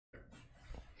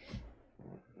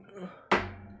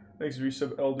Thanks,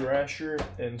 resub Eldrasher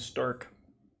and Stark.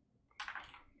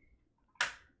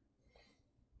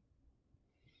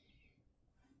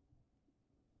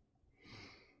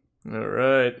 All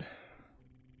right.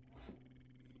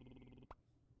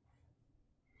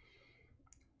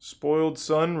 Spoiled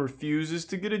son refuses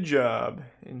to get a job.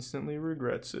 Instantly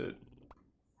regrets it.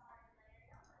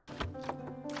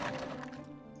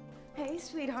 Hey,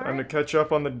 sweetheart. Time to catch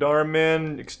up on the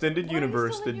Dharmann Extended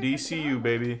Universe, the DCU,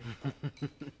 baby.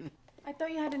 I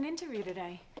thought you had an interview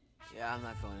today. Yeah, I'm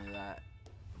not going to that.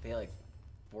 Pay like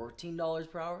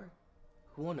 $14 per hour?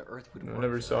 Who on earth would work I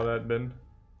never for saw that? that, Ben.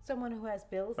 Someone who has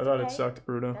bills I thought to it pay? sucked,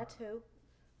 Bruno. That too.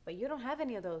 But you don't have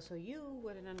any of those, so you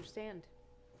wouldn't understand.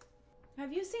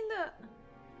 Have you seen the...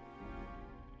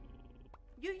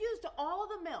 You used all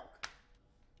the milk.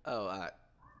 Oh,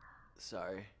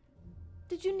 sorry.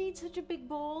 Did you need such a big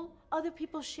bowl? Other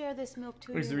people share this milk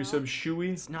too, Thanks, you the know? resub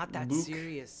Shuey, It's not that Luke,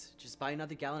 serious. Just buy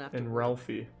another gallon after and work.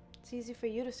 Ralphie. It's easy for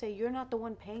you to say you're not the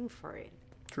one paying for it.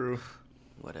 True.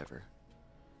 Whatever.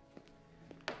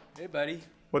 Hey, buddy.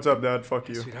 What's up, Dad? Fuck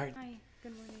you. Sweetheart. Hi,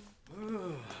 good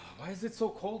morning. Why is it so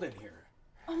cold in here?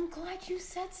 I'm glad you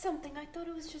said something. I thought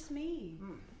it was just me.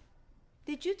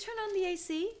 Did you turn on the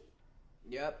AC?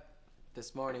 Yep.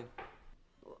 This morning.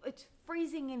 It's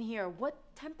freezing in here. What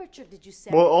temperature did you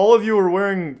set? Well, all of you are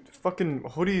wearing fucking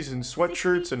hoodies and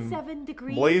sweatshirts 67 and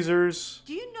degrees. blazers.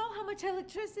 Do you know how much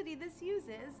electricity this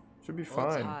uses? Should be Well,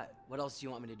 it's fine. hot. What else do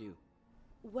you want me to do?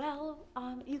 Well,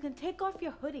 you can take off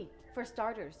your hoodie, for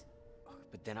starters.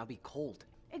 But then I'll be cold.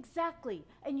 Exactly.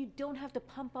 And you don't have to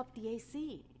pump up the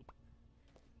AC.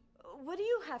 What do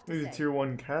you have to Maybe say? the tier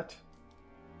 1 cat.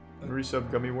 And resub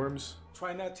gummy worms.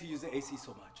 Try not to use the AC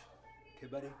so much. Okay,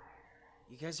 buddy?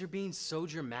 You guys are being so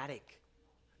dramatic.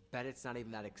 Bet it's not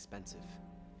even that expensive.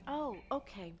 Oh,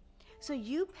 okay. So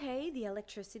you pay the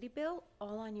electricity bill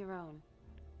all on your own.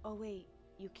 Oh, wait,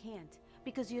 you can't.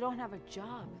 Because you don't have a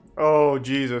job. Oh,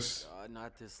 Jesus.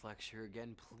 Not this lecture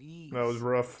again, please. That was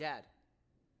rough. Dad,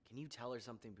 can you tell her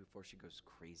something before she goes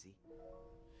crazy?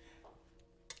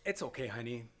 It's okay,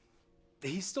 honey.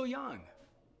 He's still young.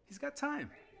 He's got time.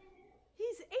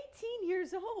 He's 18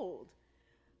 years old.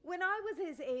 When I was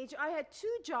his age, I had 2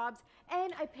 jobs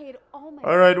and I paid all my...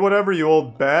 Alright, whatever, you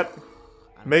old bat.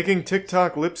 Making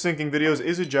TikTok lip-syncing videos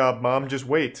is a job, Mom. Just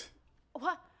wait.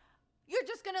 What? You're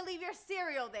just gonna leave your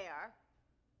cereal there?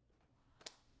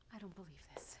 I don't believe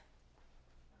this.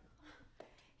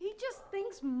 He just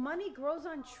thinks money grows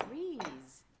on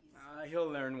trees. He'll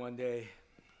learn one day.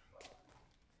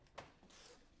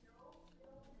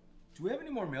 Do we have any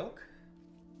more milk?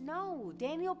 No,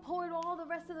 Daniel poured all the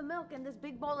rest of the milk in this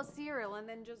big bowl of cereal and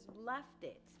then just left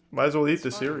it. Might as well eat the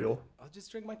Fine. cereal. I'll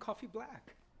just drink my coffee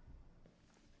black.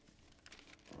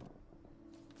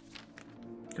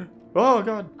 Oh,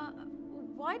 God.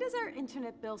 Why does our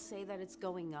internet bill say that it's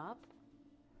going up?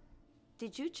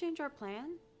 Did you change our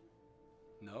plan?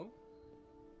 No?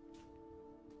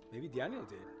 Maybe Daniel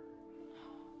did.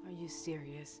 Are you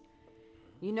serious?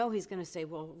 You know he's gonna say,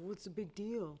 well, what's the big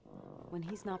deal? When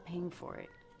he's not paying for it.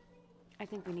 I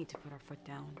think we need to put our foot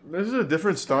down. This is a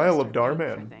different style of Start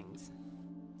paying for Dharmann. things.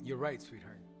 You're right,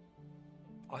 sweetheart.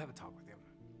 I'll have a talk with him.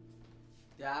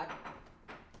 Dad,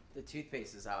 the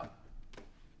toothpaste is out.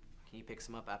 Can you pick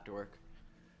some up after work?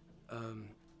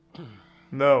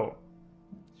 No.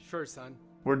 Sure, son.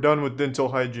 We're done with dental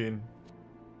hygiene.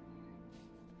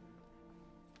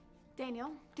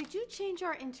 Daniel, did you change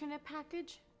our internet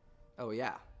package? Oh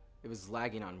yeah, it was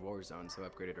lagging on Warzone, so I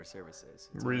upgraded our services.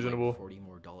 It's Reasonable. only like $40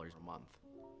 more a month.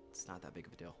 It's not that big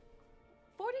of a deal.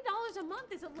 $40 a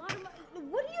month is a lot of money.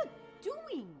 What are you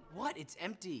doing? What? It's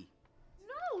empty.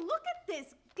 No, look at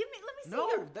this. Let me see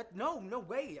No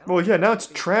way. I don't Well, yeah, now it's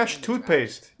think trash in the trash.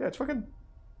 toothpaste. Yeah, it's fucking...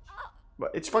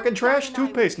 It's Your fucking dad trash and I will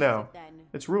toothpaste use now. it then.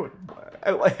 It's ruined.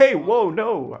 Hey, whoa,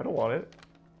 no. I don't want it.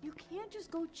 You can't just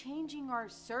go changing our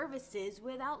services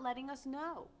without letting us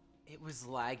know. It was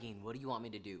lagging. What do you want me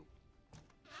to do?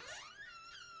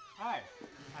 Hi,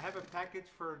 I have a package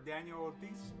for Daniel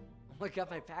Ortiz. Oh my god,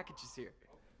 my package is here.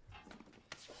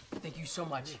 Thank you so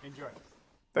much. Enjoy.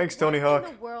 Thanks, Tony What Hawk.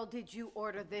 in the world did you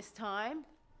order this time?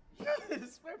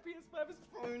 Yes, my PS5 is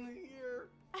finally here.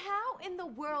 How in the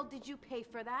world did you pay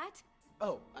for that?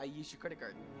 Oh, I used your credit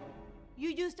card. You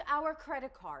used our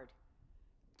credit card.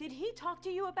 Did he talk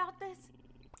to you about this?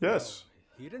 Yes.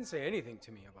 He didn't say anything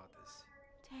to me about this.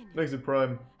 Daniel, Thanks, it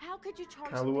Prime. how could you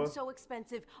charge Kahlua? something so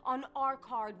expensive on our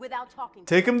card without talking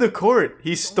Take him to court.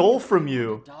 He stole from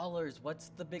you. $100. What's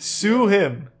the big Sue deal?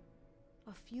 him.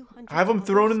 A few $100. Have him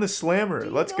thrown in the slammer. Do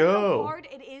you Let's know go. how hard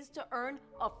it is to earn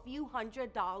a few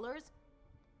 $100?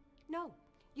 No,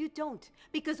 You don't,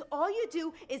 because all you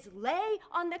do is lay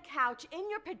on the couch in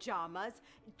your pajamas,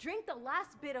 drink the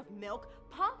last bit of milk,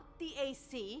 pump the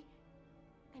AC,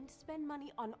 and spend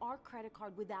money on our credit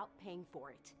card without paying for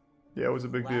it. Yeah, it was a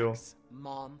big deal. Relax,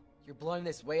 Mom. You're blowing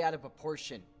this way out of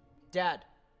proportion. Dad,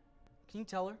 can you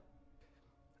tell her?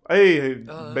 Hey,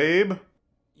 babe.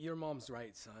 Your mom's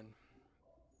right, son.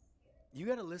 You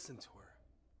gotta listen to her.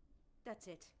 That's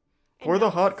it. Pour the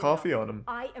Enough hot is coffee enough. on him.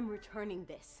 I am returning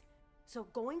this. So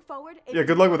going forward, if Yeah, you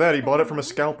good luck with wanna that. He spend bought it your from a money,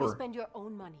 you scalper. spend your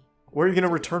own money. Where are you gonna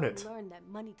So return you it? learn that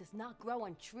money does not grow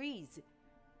on trees.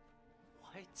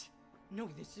 What? No,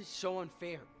 this is so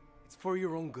unfair. It's for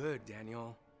your own good,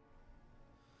 Daniel.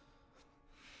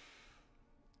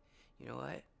 You know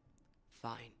what?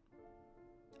 Fine.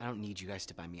 I don't need you guys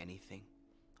to buy me anything.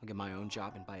 I'll get my own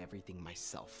job and buy everything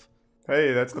myself.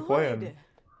 Hey, that's the Good. plan.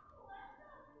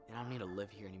 And I don't need to live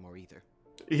here anymore either.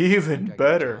 Even After I get a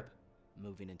better. job,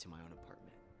 moving into my own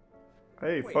apartment.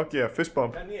 Hey, fuck yeah, fist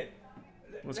bump. Daniel,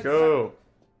 Let's go.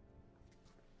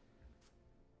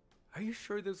 are you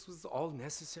sure this was all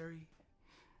necessary?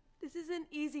 This isn't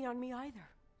easy on me either.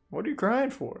 What are you crying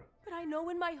for? But I know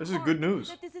in my This is heart good news.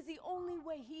 that this is the only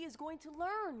way he is going to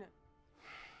learn.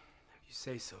 You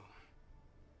say so.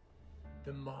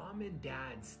 The mom and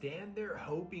dad stand there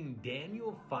hoping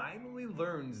Daniel finally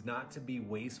learns not to be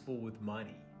wasteful with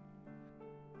money.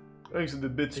 Thanks to the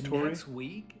bits, The Tori. next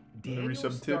week, The Daniel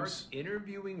resub starts tips.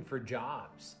 interviewing for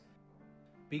jobs.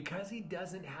 Because he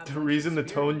doesn't have The much reason the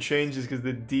tone experience, changed is because the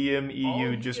all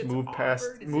DMEU he just gets moved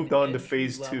offered is moved an on to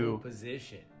phase entry-level 2.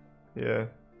 position. Yeah,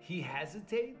 He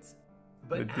hesitates,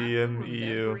 but the after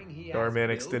DMEU, remembering he has Dharmann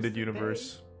bills Extended to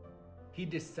Universe. pay, he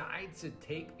decides to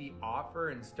take the offer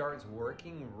and starts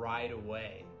working right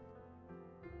away.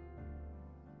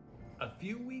 A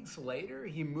few weeks later,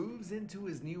 he moves into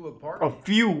his new A apartment.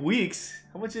 few weeks?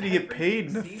 How much did he get paid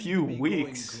in a Everything seems few to be going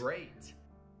weeks? Great.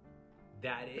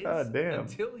 That is, God damn.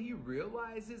 until he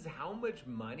realizes how much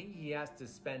money he has to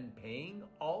spend paying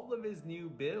all of his new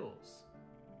bills.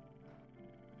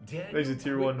 Daniel There's a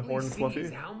tier 1 quickly horn sees fluffy.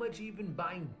 how much even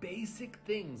buying basic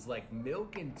things like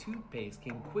milk and toothpaste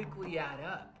can quickly add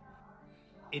up.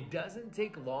 It doesn't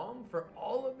take long for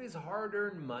all of his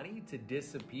hard-earned money to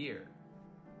disappear.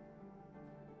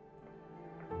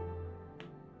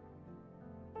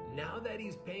 Now that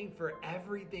he's paying for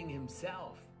everything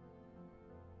himself,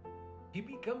 he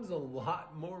becomes a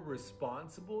lot more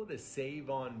responsible to save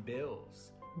on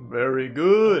bills. Very A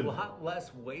good. lot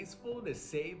less wasteful to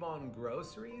save on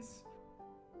groceries.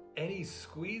 And he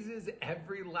squeezes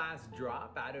every last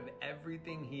drop out of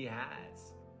everything he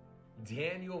has.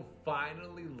 Daniel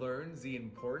finally learns the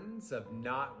importance of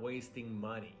not wasting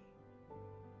money.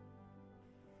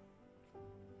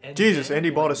 And Jesus, then Andy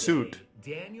bought one a suit.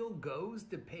 day, Daniel goes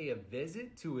to pay a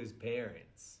visit to his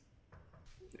parents.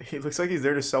 He looks like he's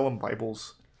there to sell him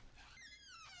Bibles.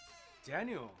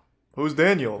 Daniel, Who's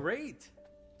Daniel? great.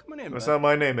 Come on in, That's bud. not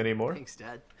my name anymore. Thanks,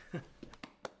 Dad.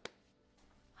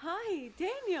 Hi,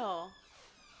 Daniel.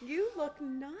 You look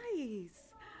nice.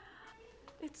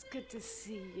 It's good to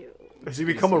see you. Has he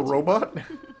become a robot?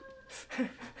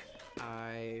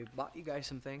 I bought you guys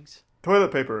some things. Toilet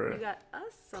You paper. got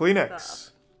us some Kleenex.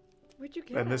 stuff. Where'd you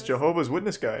get And this us? Jehovah's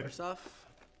Witness guide. First off,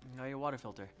 now your water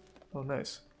filter. Oh,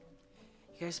 nice.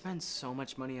 You guys spend so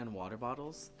much money on water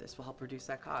bottles, this will help reduce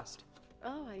that cost.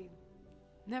 Oh, I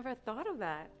never thought of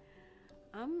that.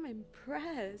 I'm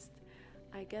impressed.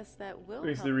 I guess that will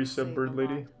Thanks help to the us save resub a bird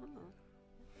lady. lot, huh?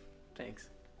 Thanks.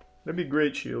 That'd be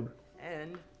great, Shield.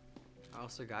 And I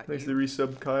also got Thanks to you the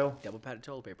resub, Kyle. double padded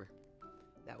toilet paper.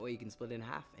 That way you can split it in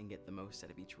half and get the most out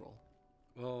of each roll.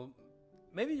 Well,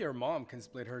 maybe your mom can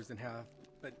split hers in half,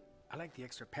 but I like the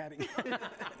extra padding.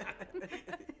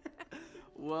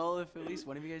 Well, if at least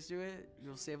one of you guys do it,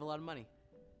 you'll save a lot of money.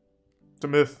 It's a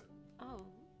myth. Oh,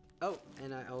 Oh,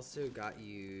 and I also got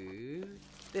you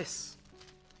this.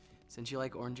 Since you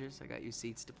like oranges, I got you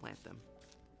seeds to plant them.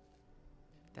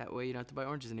 That way you don't have to buy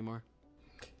oranges anymore.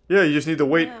 Yeah, you just need to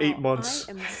wait wow, 8 months.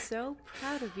 I am so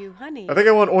proud of you, honey. I think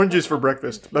I want oranges But for I'm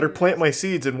breakfast. Better plant my confused.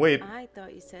 seeds and wait. I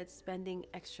thought you said spending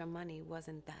extra money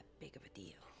wasn't that big of a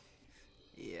deal.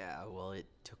 Yeah, well, it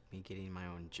took me getting my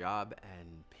own job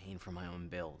and paying for my own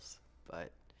bills.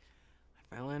 But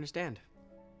I finally understand.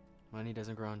 Money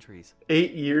doesn't grow on trees.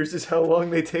 8 years is how long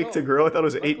they take to Oh, grow? I thought it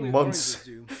was 8 luckily months.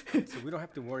 oranges do, so we don't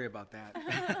have to worry about that.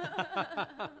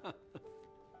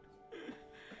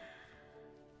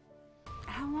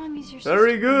 How long is your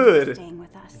Very sister gonna be good. staying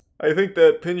with us? I think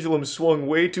that pendulum swung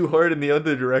way too hard in the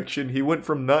other direction. He went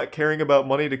from not caring about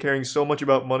money to caring so much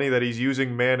about money that he's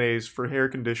using mayonnaise for hair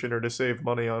conditioner to save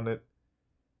money on it.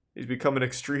 He's become an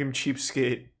extreme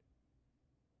cheapskate.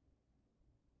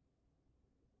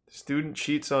 Student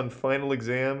cheats on final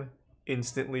exam,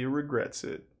 instantly regrets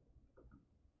it.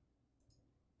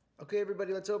 Okay,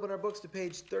 everybody, let's open our books to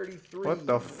page 33. What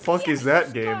the fuck is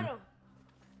that game?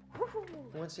 Who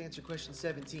wants to answer question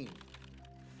 17?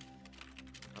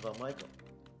 How about Michael?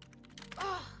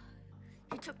 Oh,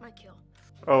 you took my kill.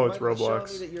 Oh, it's Michael, show me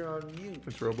Roblox. that you're on mute.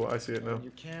 It's Roblox. I see it now. And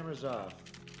your camera's off.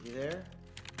 You there?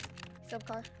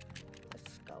 Subcar,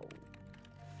 let's go.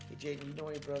 Hey, Jaden, you know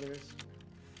where your brother is?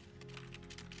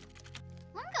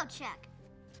 Let me go check.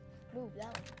 Move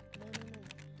that one.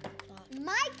 No.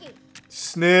 Mikey,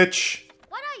 Snitch.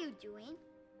 what are you doing?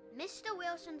 Mr.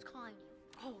 Wilson's calling you.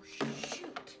 Oh,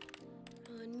 shoot.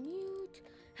 Unmute.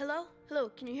 Hello? Hello,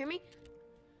 can you hear me?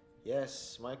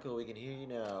 Yes, Michael, we can hear you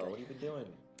now. What have you been doing?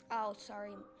 Oh,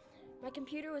 sorry. My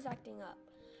computer was acting up.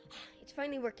 It's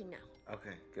finally working now.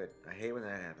 Okay, good. I hate when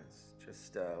that happens.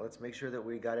 Just let's make sure that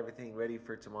we got everything ready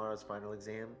for tomorrow's final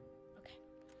exam. Okay.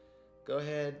 Go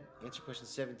ahead, answer question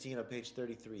 17 on page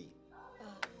 33.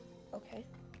 Okay.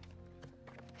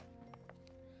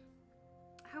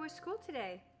 How was school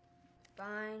today?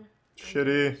 Fine.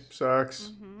 Shitty.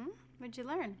 Sucks. What'd you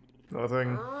learn?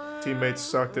 Nothing. Teammates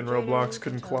sucked in Roblox.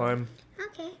 Couldn't climb.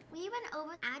 Okay, we went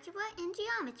over algebra and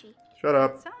geometry. Shut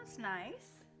up. Sounds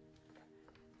nice.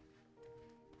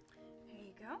 Here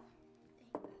you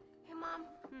go. Hey, Mom.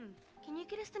 Can you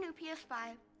get us the new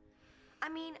PS5? I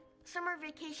mean, summer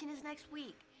vacation is next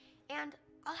week, and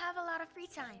I'll have a lot of free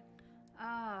time.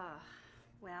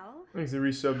 Well, Thanks to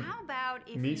resub. how about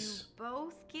if Mies. you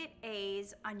both get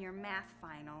A's on your math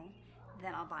final,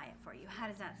 then I'll buy it for you. How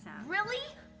does that sound? Really?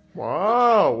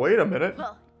 Wow. Wait a minute.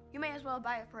 Well, you may as well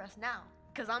buy it for us now,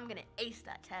 because I'm going to ace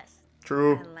that test.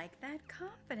 True. I like that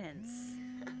confidence.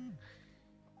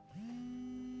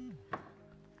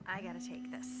 I gotta take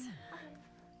this.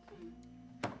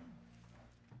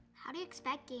 How do you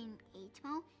expect getting A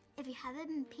tomorrow if you haven't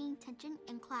been paying attention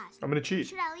in class? I'm gonna You cheat.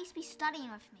 should at least be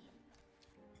studying with me.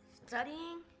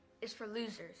 Studying is for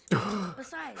losers.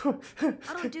 Besides,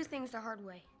 I don't do things the hard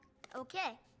way.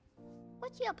 Okay.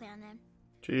 What's your plan then?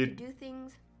 I Cheat. do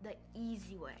things the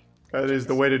easy way. That is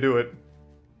the way to do it.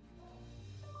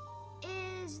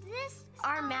 Is this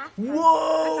Our math.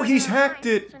 Whoa, test. he's I found out hacked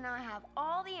mine, it. So now I have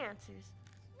all the answers.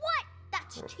 what?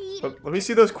 That's cheating. Let me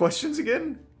see those questions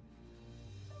again.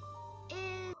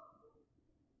 Is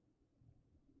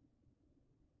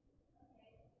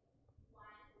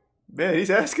Man, he's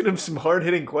asking him some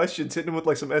hard-hitting questions, hitting him with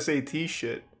like some SAT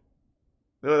shit.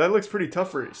 No, that looks pretty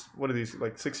tough for his. What are these,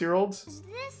 like 6-year-olds?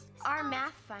 this Our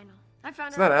math final. I found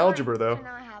It's out not mine, algebra, though. So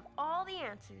now I have all the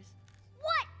answers.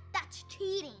 what? That's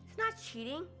cheating. It's not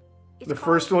cheating. It's The called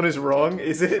first one is wrong, taking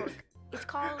is a it? short- It's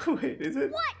called. Wait, is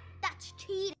it? What? That's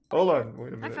cheating. Hold on,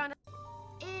 wait a I minute. found out.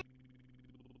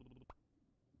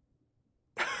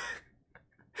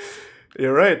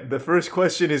 You're right. The first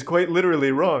question is quite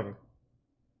literally wrong.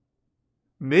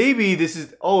 Maybe this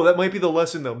is... Oh, that might be the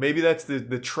lesson, though. Maybe that's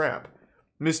the trap.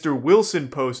 Mr. Wilson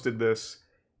posted this,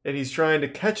 and he's trying to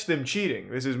catch them cheating.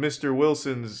 This is Mr.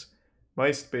 Wilson's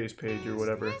MySpace page or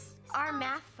whatever. This Our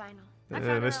math final. I And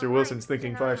found out Mr. mine, Wilson's so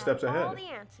thinking now 5 I have steps All ahead. the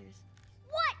answers.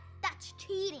 what? That's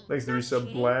cheating. Thanks to It's not resub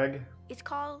cheating. Blag. It's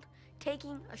called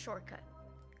taking a shortcut.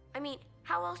 I mean,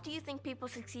 how else do you think people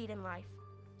succeed in life?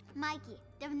 Mikey,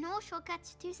 there are no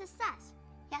shortcuts to success.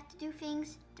 You have to do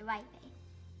things the right way.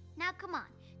 Now come on,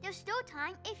 there's still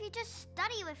time if you just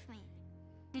study with me.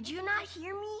 Did you not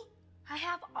hear me? I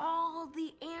have all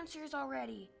the answers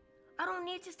already. I don't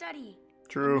need to study.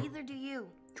 True. And neither do you.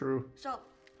 True. So,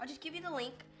 I'll just give you the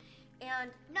link, and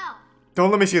No,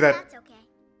 Don't let me see that. that's okay.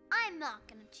 I'm not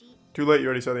gonna cheat. Too late, you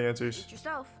already saw the answers. cheat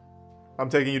yourself. I'm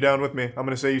taking you down with me. I'm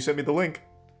gonna say you sent me the link.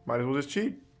 Might as well just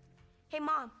cheat. Hey,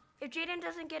 Mom, if Jaden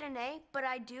doesn't get an A, but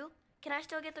I do, can I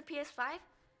still get the PS5?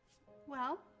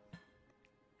 Well,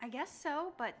 I guess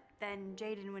so, but then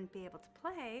Jaden wouldn't be able to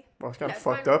play. Well, it's kind of That's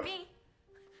fucked fine up. with me.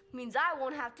 Means I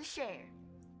won't have to share.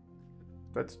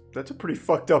 That's a pretty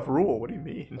fucked up rule. What do you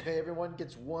mean? Okay, everyone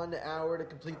gets 1 hour to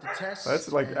complete the test.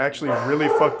 That's like and- actually really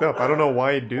fucked up. I don't know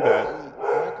why you'd do that.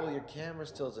 Hey, Michael, your camera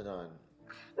still isn't on.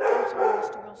 I'm sorry,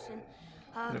 Mr. Wilson.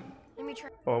 Let me try.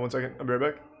 Hold on 1 second. I'll be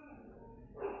right back.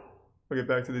 I'll get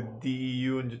back to the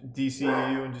DEU and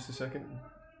DCEU in just a second.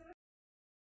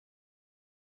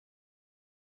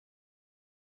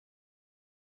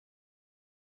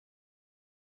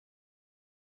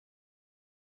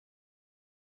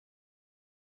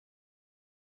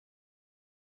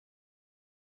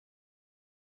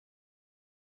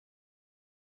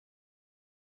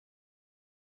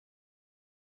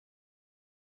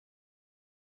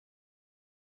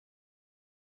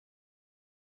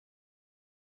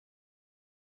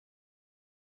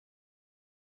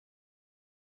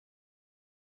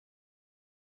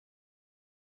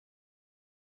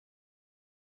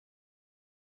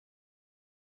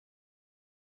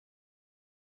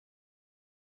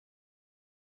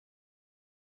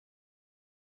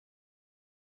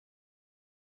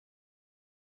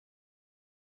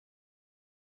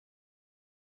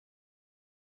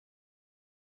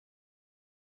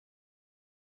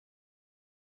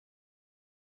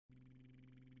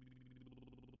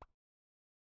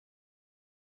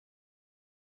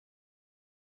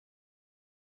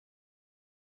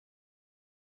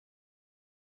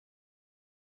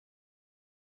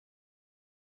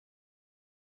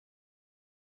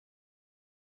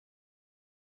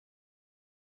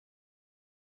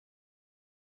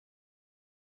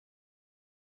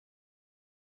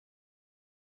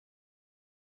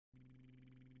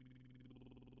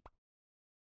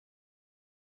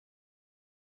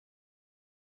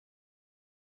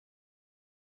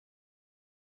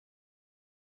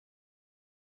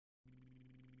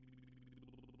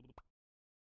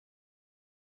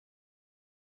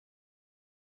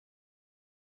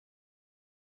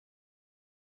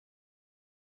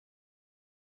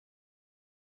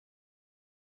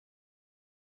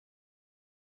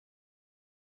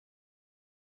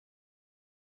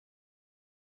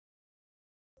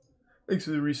 Thanks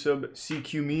for the resub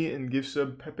CQ me and gift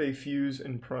sub Pepe Fuse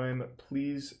and Prime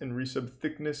please and resub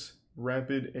Thickness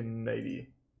Rapid and Nighty.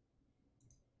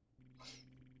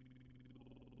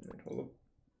 Right, hold up.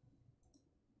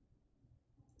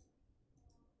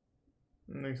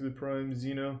 Thanks to the Prime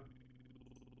Xeno.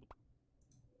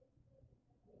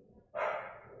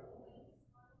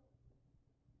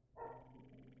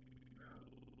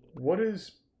 What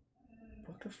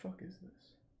the fuck is this?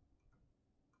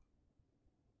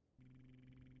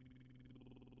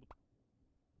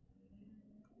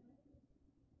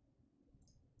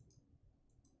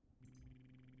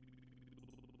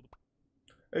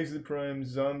 Exit Prime,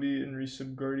 Zombie, and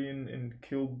Resub Guardian, and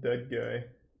killed that guy.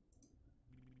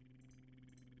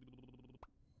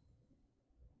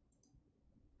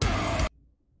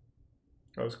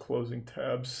 I was closing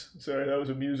tabs. Sorry, that was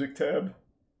a music tab.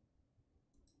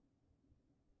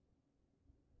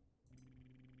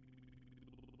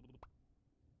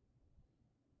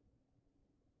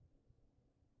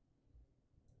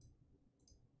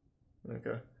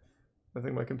 Okay. I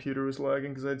think my computer was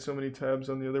lagging because I had so many tabs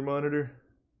on the other monitor.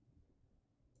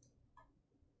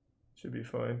 Should be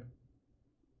fine.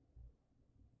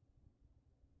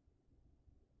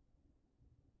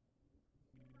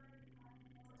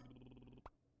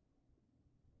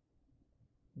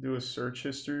 Do a search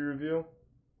history reveal.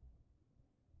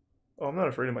 Oh, I'm not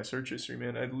afraid of my search history,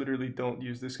 man. I literally don't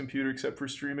use this computer except for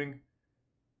streaming.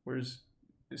 Where's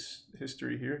this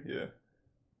history here? Yeah.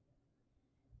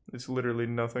 It's literally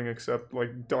nothing except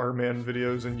like Dharmann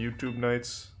videos and YouTube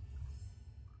nights.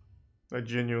 I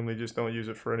genuinely just don't use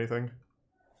it for anything.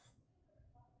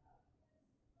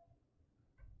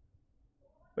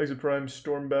 Exit Prime,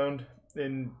 Stormbound,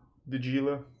 and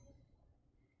Digila.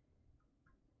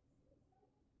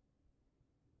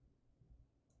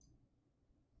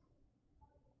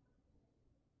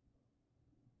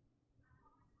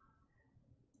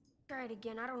 Try it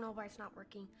again. I don't know why it's not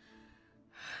working.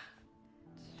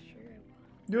 Sure.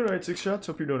 Doing alright, 6 shots.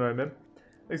 Hope you're doing alright, man.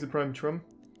 Exit Prime, Trum.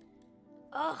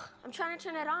 Ugh, I'm trying to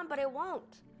turn it on, but it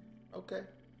won't. Okay.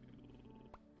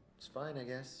 It's fine, I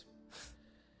guess.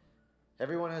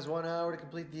 Everyone has 1 hour to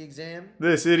complete the exam.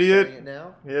 This idiot. Starting it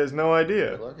now. He has no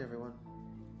idea. Good luck, everyone.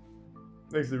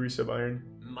 Thanks to the resub Iron.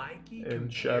 Mikey and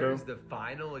compares Shadow. the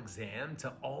final exam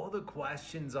to all the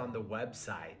questions on the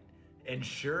website. And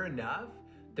sure enough,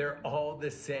 they're all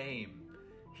the same.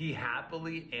 He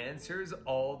happily answers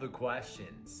all the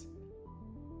questions.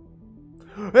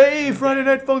 Hey, Friday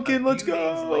Night Funkin', let's A few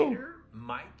days go! later,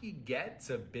 Mikey gets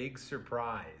a big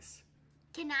surprise.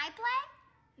 Can I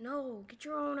play? No, get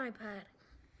your own iPad.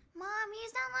 Mom,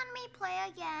 he's not letting me play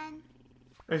again.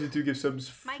 Exit 2 gift subs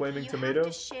Mikey, Flaming you Tomato.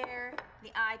 have to share the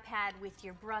iPad with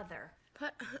your brother.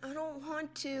 But I don't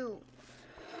want to.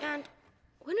 And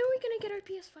when are we gonna get our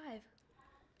PS5?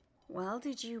 Well,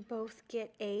 did you both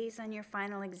get A's on your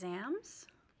final exams?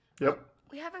 Yep.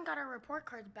 We haven't got our report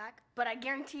cards back, but I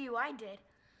guarantee you I did.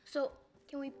 So,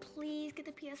 can we please get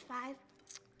the PS5?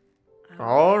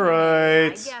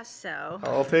 Alright. I guess so.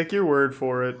 I'll take your word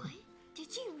for it.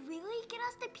 Did you really get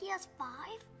us the PS5?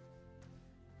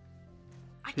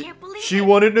 I can't believe She it.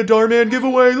 won it in a Dharmann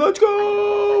giveaway. Let's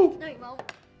go! No, you won't.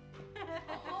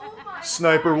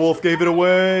 Sniper Wolf gave it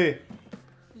away.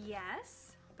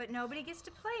 Yes, but nobody gets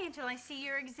to play until I see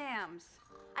your exams.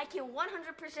 I can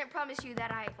 100% promise you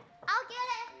that I'll get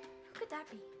it. Who could that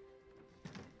be?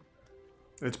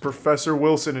 It's Professor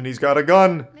Wilson and he's got a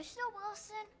gun. Mr.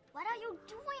 Wilson, what are you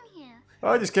doing here?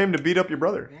 I just came to beat up your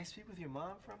brother. May I speak with your mom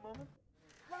for a moment?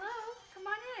 Hello, come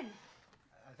on in.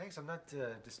 Thanks, I'm not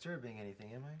disturbing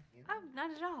anything, am I? Oh, not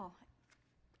at all.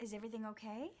 Is everything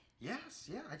okay? Yes,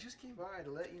 yeah, I just came by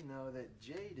to let you know that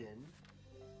Jaden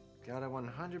got a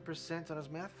 100% on his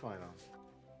math final.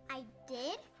 I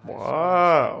did?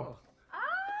 Wow. Oh,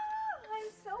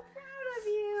 I'm so proud of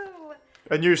you.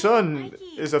 And your son Mikey.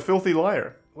 is a filthy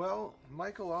liar. Well,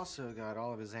 Michael also got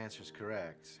all of his answers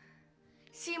correct.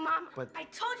 See, Mom, But- I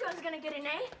told you I was gonna get an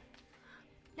A.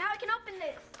 Now I can open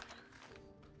this.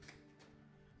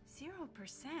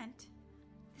 0%?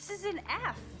 This is an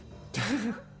F.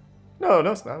 No,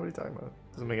 it's not. What are you talking about?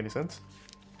 Doesn't make any sense.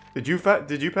 Did you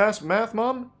pass math,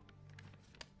 Mom?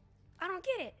 I don't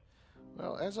get it.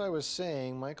 Well, as I was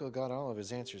saying, Michael got all of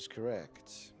his answers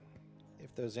correct.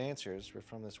 If those answers were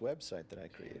from this website that I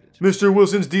created. Mr.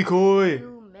 Wilson's decoy.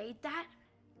 You made that?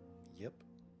 Yep.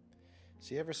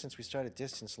 See, ever since we started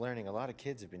distance learning, a lot of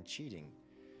kids have been cheating.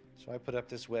 So I put up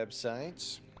this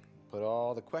website, put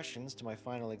all the questions to my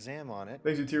final exam on it.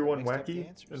 Thanks to Tier 1 mixed up the Wacky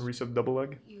answers. and resub Double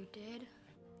Leg. You did?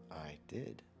 I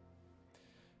did.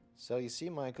 So you see,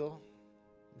 Michael,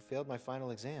 you failed my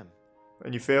final exam.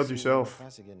 And you failed See, yourself.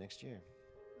 Class again next year.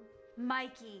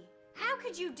 Mikey, how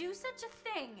could you do such a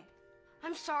thing?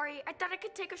 I'm sorry. I thought I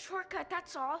could take a shortcut,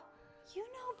 that's all. You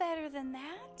know better than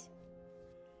that.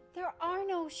 There are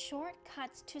no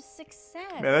shortcuts to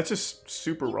success. Man, that's just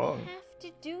super wrong. You have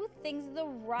to do things the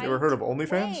right way. You ever heard of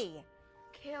OnlyFans?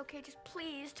 Okay, just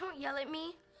please don't yell at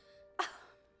me.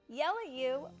 Yell at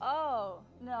you? Oh,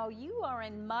 no, you are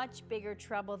in much bigger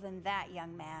trouble than that,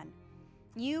 young man.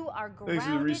 You are grounded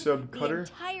the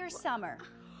entire summer.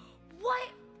 What?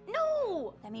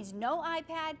 No! That means no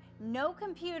iPad, no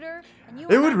computer, and you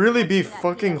It would really be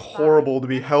fucking horrible to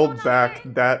be held back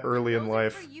that early in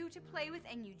life. for you to play with,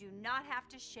 and you do not have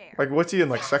to share. Like, what's he in,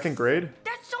 like, 2nd grade?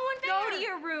 That's so unfair! Go to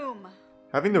your room.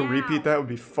 Having to repeat that would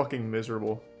be fucking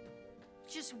miserable.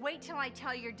 Just wait till I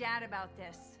tell your dad about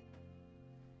this.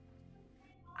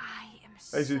 I am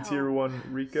As a tier 1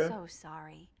 Rika. so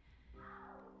sorry.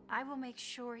 I will make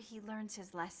sure he learns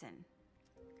his lesson.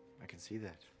 I can see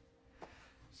that.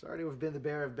 Sorry to have been the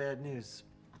bearer of bad news.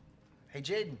 Hey,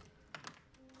 Jaden.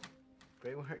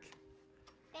 Great work.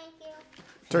 Thank you.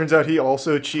 Turns out he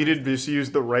also cheated, just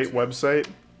used the right website.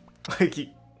 Like, you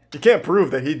can't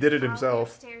prove that he did it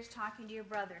himself. I'll be upstairs talking to your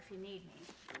brother if you need me.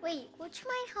 Wait, would you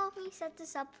mind helping me set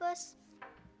this up for us?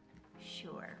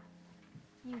 Sure.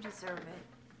 You deserve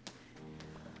it.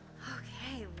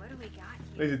 Okay, what do we got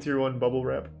here? He's a tier 1 bubble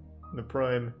wrap. The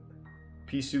prime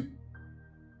Pisu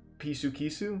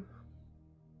Kisu?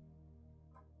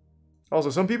 Also,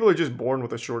 some people are just born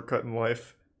with a shortcut in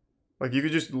life. Like, you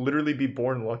could just literally be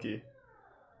born lucky.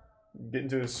 Get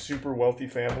into a super wealthy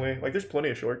family. Like, there's plenty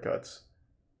of shortcuts.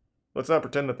 Let's not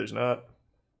pretend that there's not.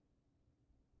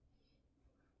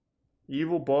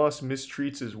 Evil boss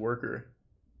mistreats his worker.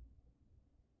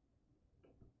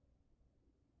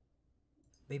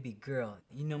 Baby girl,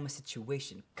 you know my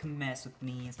situation. Come mess with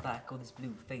me and slack all these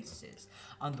blue faces.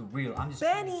 On the real, I'm just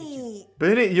Benny!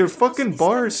 Benny, your fucking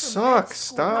bars suck.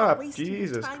 Stop.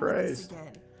 Jesus Christ.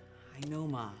 I know,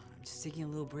 Ma. I'm just taking a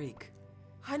little break.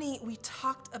 Honey, we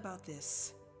talked about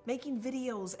this. Making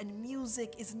videos and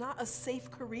music is not a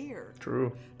safe career.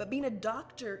 True. But being a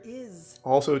doctor is.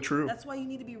 Also true. That's why you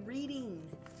need to be reading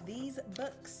these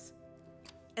books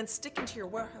and sticking to your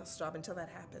warehouse job until that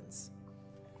happens.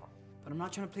 But I'm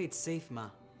not trying to play it safe, Ma.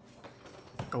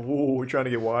 Oh, we're trying to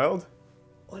get wild?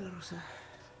 Hola, Rosa.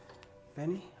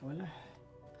 Benny, hola.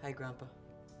 Hi, Grandpa.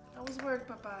 How was work,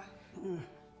 Papa?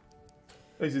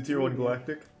 He's a tier 1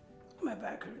 galactic. My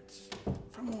back hurts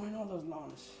from mowing all those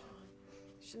lawns.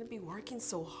 Shouldn't be working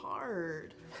so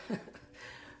hard.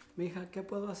 Mija, ¿qué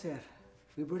puedo hacer?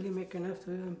 We barely make enough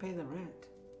to even pay the rent.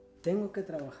 Tengo que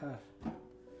trabajar.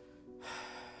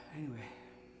 Anyway,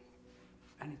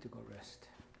 I need to go rest.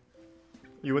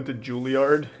 You went to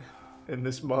Juilliard, and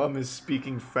this mom is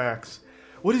speaking facts.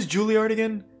 What is Juilliard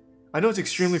again? I know it's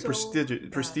extremely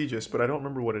prestigious, but I don't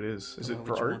remember what it is. Is it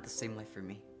for Would you art? want the same life for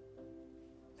me?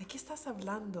 ¿De qué estás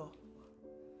hablando?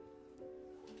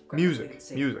 Music.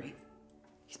 Music. Right?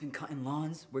 He's been cutting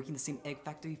lawns, working the same egg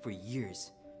factory for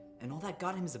years. And all that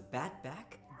got him is a bad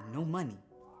back and no money.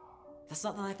 That's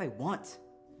not the life I want.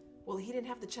 Well, he didn't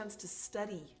have the chance to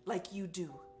study like you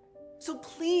do. So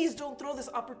please don't throw this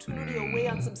opportunity away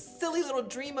on some silly little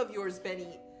dream of yours,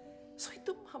 Benny. Soy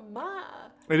tu mamá.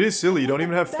 It is silly. You don't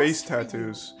even have face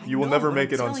tattoos. You will never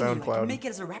make it on I can SoundCloud. make it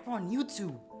as a rapper on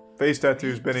YouTube. Face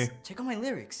tattoos, Benny. Check out my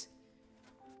lyrics.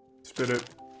 Spit it.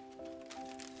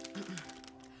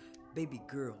 Baby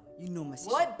girl, you know my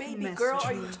What baby girl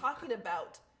are you talking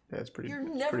about? Yeah, it's pretty. You're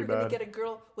it's never pretty gonna bad. get a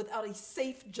girl without a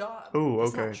safe job. Oh,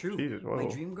 That's okay. not true. Jesus, whoa. My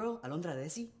dream girl, Alondra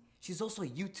Desi, she's also a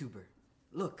YouTuber.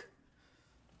 Look.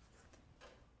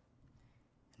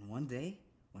 And one day,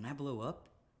 when I blow up,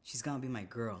 she's gonna be my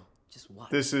girl. Just watch.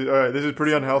 This is alright. This is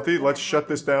pretty unhealthy. Let's shut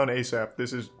this down ASAP.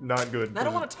 This is not good. I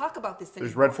don't want to talk about this anymore.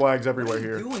 There's red flags everywhere What are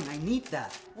you here. doing? I need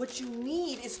that. What you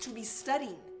need is to be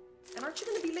studying. And aren't you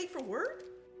gonna be late for work?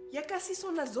 Ya casi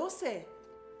son las 12.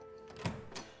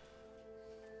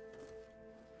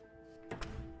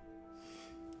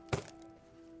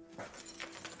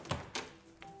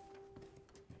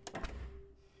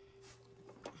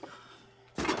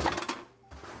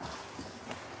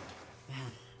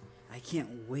 I can't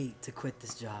wait to quit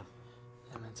this job.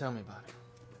 Yeah, man, tell me about it.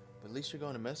 But at least you're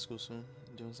going to med school soon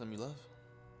and doing something you love.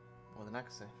 More than I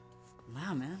can say.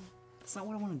 Nah, man. That's not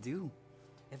what I want to do.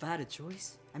 If I had a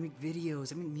choice, I make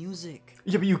videos, I make music.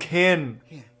 Yeah, but you can,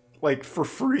 Here. like, for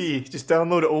free. Just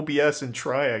download OBS and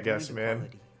try, I guess, the man.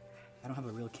 quality. I don't have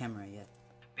a real camera yet.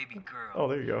 Baby girl. Oh,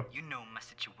 there you go. You know my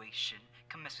situation.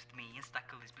 Come mess with me and stack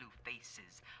all these blue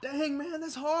faces. Dang, man,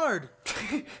 that's hard.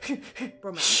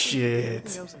 Bro, man, Shit.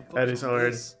 That is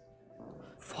hard.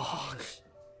 Fuck.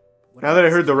 What Now that I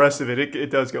heard the rest of it, it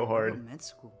does go hard. Med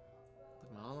school.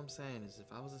 I'm saying is if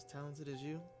I was as talented as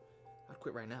you, I'd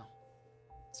quit right now.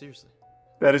 Seriously.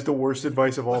 That is the worst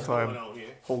advice of all What's time. going on here?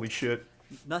 Holy shit.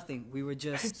 Nothing. We were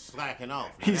just slacking off.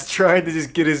 He's trying to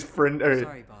just get his friend or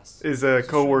Sorry, boss. his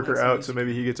coworker out so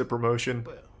maybe he gets a promotion.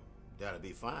 Well, that'd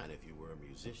be fine if you were a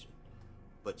musician.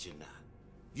 But you're not.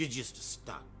 You're just a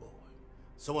stock boy.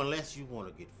 So unless you want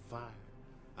to get fired,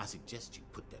 I suggest you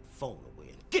put that phone away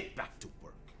and get back to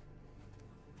work.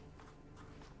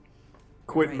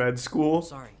 Quit med school.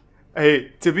 Sorry. Hey,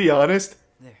 to be honest,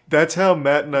 There. that's how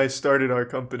Matt and I started our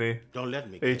company. Don't let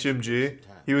me HMG.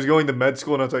 He was going to med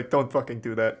school and I was like, don't fucking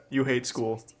do that. You hate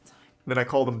school. And then I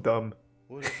called him dumb.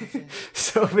 What did you say?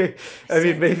 So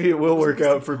maybe it will work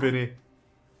out for Vinny.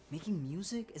 Making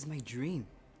music is my dream.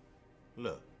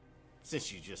 Look,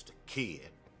 since you're just a kid,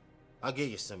 I'll give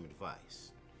you some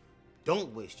advice.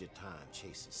 Don't waste your time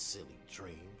chasing silly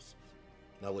dreams.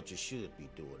 Now what you should be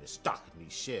doing is stocking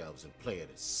these shelves and playing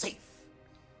it safe.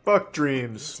 Fuck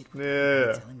dreams.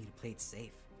 Yeah. Telling me to play it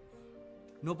safe.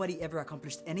 Nobody ever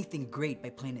accomplished anything great by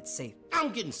playing it safe.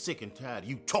 I'm getting sick and tired of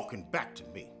you talking back to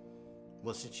me.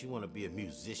 Well, since you want to be a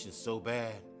musician so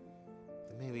bad,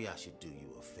 then maybe I should do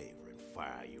you a favor and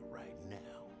fire you right now.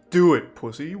 Do it,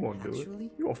 pussy. You won't do Actually?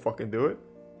 it. You won't fucking do it.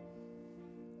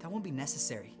 That won't be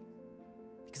necessary.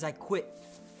 Because I quit.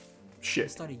 Shit.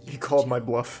 Started a He YouTube called my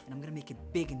channel, bluff. And I'm gonna make it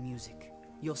big in music.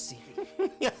 You'll see.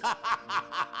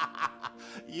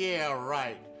 Yeah,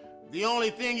 right. The only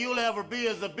thing you'll ever be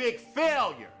is a big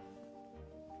failure.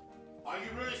 Are you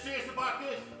really serious about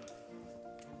this?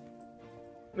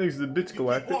 Thanks to the Bits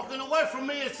Galactic. Walking away from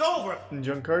me, it's over. And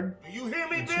Junk Card. Do you hear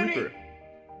me, And Benny? Sweeper.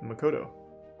 And Makoto.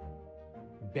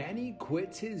 Benny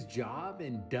quits his job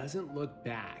and doesn't look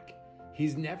back.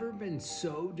 He's never been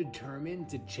so determined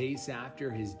to chase after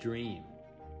his dream.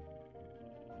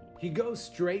 He goes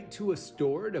straight to a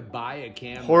store to buy a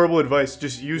camera. Horrible advice.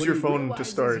 Just use When your he phone to realizes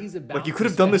start. he's about Like you to could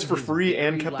have done this spend for his free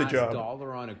and very kept the last job.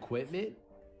 dollar on equipment,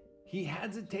 he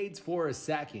hesitates for a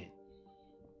second.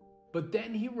 But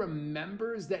then he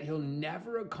remembers that he'll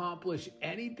never accomplish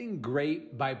anything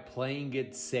great by playing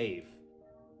it safe.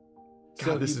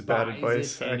 God, this he is bad buys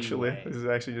advice, it actually. anyway. This is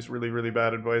actually just really, really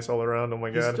bad advice all around. Oh my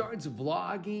He god. starts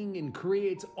vlogging and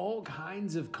creates all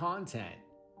kinds of content.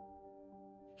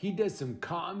 He does some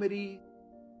comedy,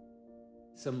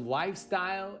 some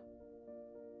lifestyle,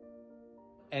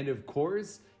 and of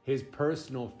course, his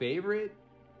personal favorite,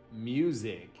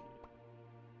 music.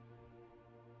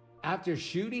 After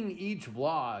shooting each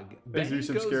vlog, Let's do Benny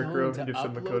some goes Scarecrow, home to give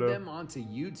some upload Makoto. them onto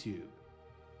YouTube.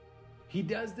 He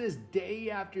does this day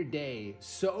after day,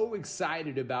 so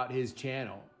excited about his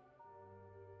channel.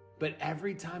 But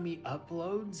every time he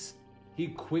uploads, he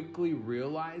quickly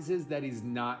realizes that he's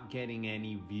not getting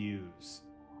any views.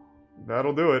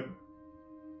 That'll do it.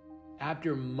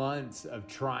 After months of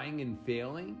trying and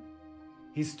failing,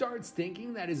 he starts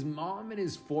thinking that his mom and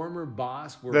his former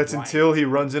boss were That's right. until he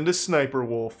runs into Sniper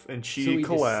Wolf and she So he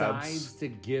collabs. decides to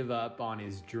give up on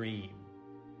his dream.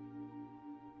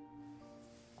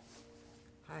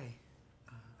 Hi.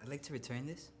 I'd like to return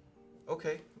this.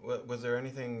 Okay. Was there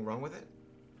anything wrong with it?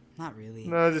 Not really.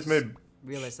 No, I just made.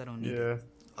 Realized I don't need Yeah. it.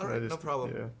 All right, no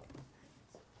problem.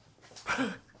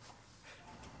 Yeah.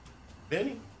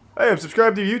 Benny? Hey, I'm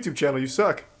subscribed to your YouTube channel. You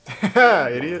suck.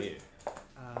 Idiot.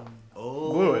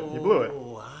 Oh, Blew it. You blew it.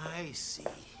 I see.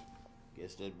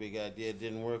 Guess that big idea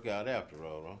didn't work out after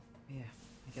all, huh? Yeah,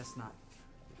 I guess not.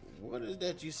 What is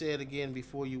that you said again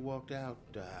before you walked out?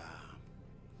 Yeah,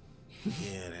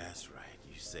 that's right.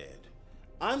 You said,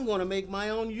 I'm going to make my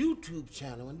own YouTube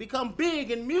channel and become big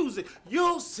in music.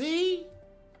 You'll see.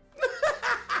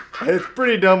 It's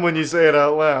pretty dumb when you say it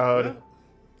out loud. Well,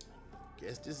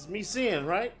 guess this is me seeing,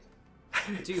 right?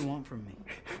 What do you want from me?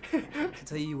 To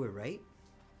tell you were right?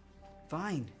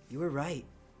 Fine, you were right.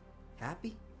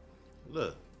 Happy?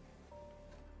 Look,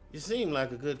 you seem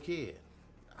like a good kid.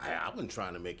 I wasn't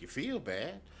trying to make you feel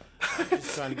bad. I was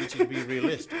just trying to get you to be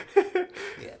realistic.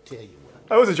 Yeah, I tell you what.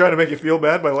 I wasn't trying to make you feel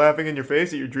bad by laughing in your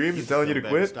face at your dreams and telling you to Come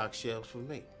back and quit. stock shelves for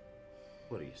me.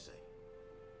 What do you say?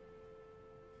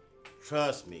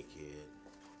 Trust me, kid.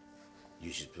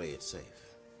 You should play it safe.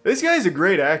 This guy's a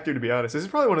great actor, to be honest. This is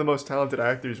probably one of the most talented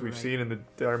actors we've seen in the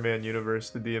Dharmann universe,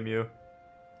 the DMU.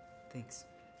 Thanks.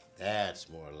 That's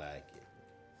more like it.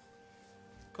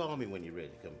 Call me when you're ready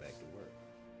to come back to work.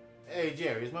 Hey,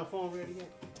 Jerry, is my phone ready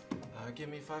yet? Give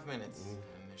me 5 minutes, and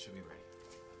it should be ready.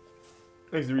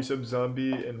 Thanks to Resub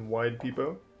Zombie and Wide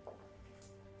Peepo.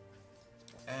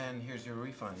 And here's your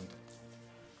refund.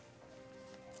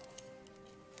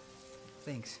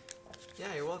 Thanks.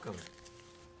 Yeah, you're welcome.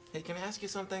 Hey, can I ask you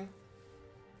something?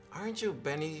 Aren't you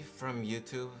Benny from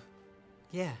YouTube?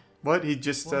 Yeah, What? He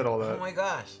just said all that. Oh my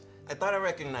gosh. I thought I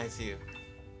recognized you.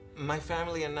 My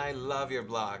family and I love your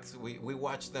vlogs. We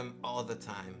watch them all the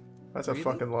time. That's a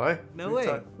fucking lie. No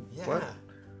way. Yeah. What?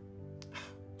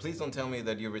 Please don't tell me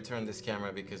that you returned this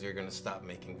camera because you're gonna stop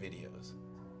making videos.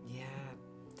 Yeah,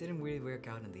 didn't really work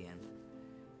out in the end.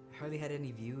 I hardly had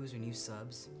any views or new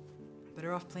subs.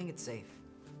 Better off playing it safe.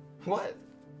 What?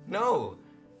 No.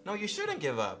 No, you shouldn't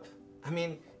give up. I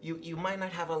mean, you might not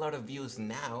have a lot of views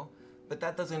now, but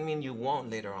that doesn't mean you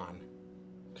won't later on.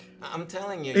 I'm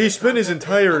telling you. He spent his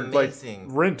entire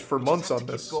amazing. rent for You months just have on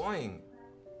to this. keep going.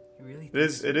 Really?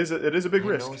 It is a big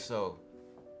risk. I know so.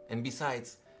 And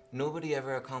besides, nobody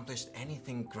ever accomplished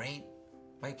anything great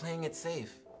by playing it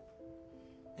safe.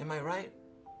 Am I right?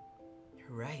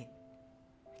 You're right.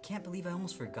 I can't believe I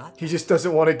almost forgot. He just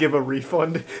doesn't want to give a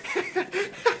refund.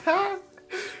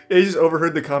 He just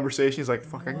overheard the conversation. He's like,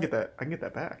 "Fuck, I can get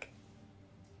that back."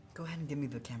 Go ahead and give me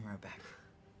the camera back.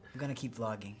 I'm gonna keep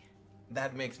vlogging.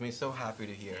 That makes me so happy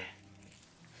to hear.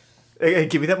 Hey,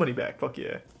 give me that money back. Fuck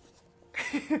yeah.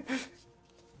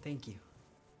 Thank you.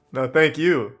 No, thank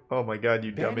you. Oh my god,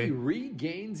 you Benny dummy.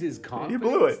 regains his He confidence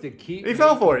blew it. to keep He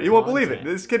fell for it. making You won't believe it.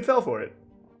 content. This kid fell for it.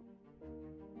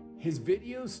 His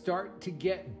videos start to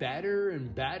get better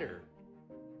and better,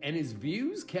 and his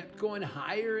views kept going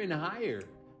higher and higher.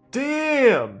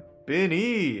 Damn,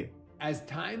 Benny. As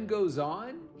time goes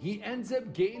on, he ends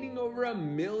up gaining over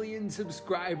 1 million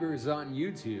subscribers on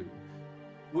YouTube,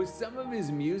 with some of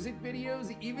his music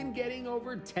videos even getting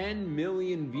over 10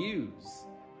 million views.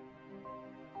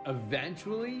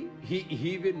 Eventually, he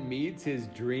even meets his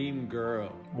dream girl.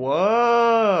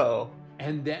 Whoa.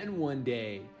 And then one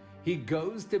day, he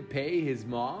goes to pay his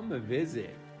mom a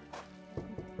visit.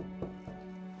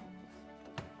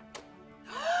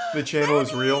 The channel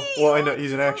is real. Well, I know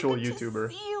he's an actual YouTuber.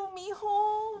 See you,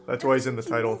 mijo. That's why he's in the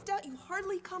Since you title. moved out, you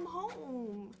hardly come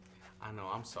home. I know,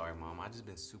 I'm sorry, Mom. I've just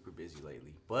been super busy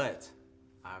lately. But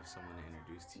I have someone to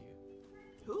introduce to you.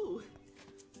 Who?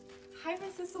 Hi,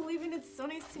 Mrs. Sullivan. It's so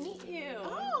nice to meet you.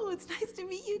 Oh, it's nice to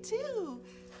meet you too.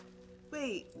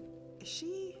 Wait, is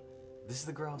she? This is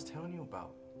the girl I was telling you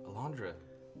about, Alondra.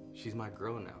 She's my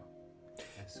girl now,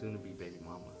 and soon to be baby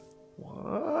mama.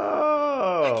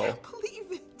 Whoa. I can't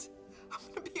believe it. I'm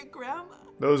gonna be a grandma.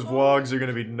 Those vlogs are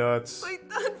gonna be nuts. Soy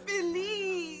tan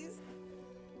feliz.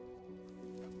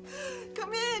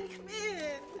 Come in, come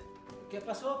in. ¿Qué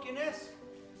pasó? ¿Quién es?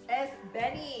 Es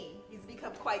Benny. He's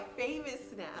become quite famous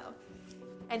now.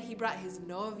 And he brought his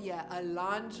novia,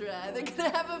 Alondra. They're gonna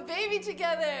have a baby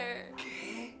together.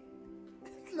 ¿Qué?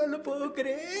 No lo puedo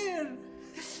creer.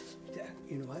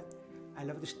 You know what? I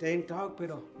love to stay and talk,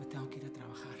 pero me tengo que ir a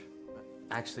trabajar.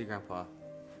 Actually, Grandpa,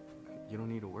 you don't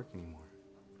need to work anymore.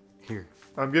 Here.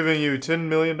 I'm giving you $10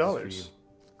 million.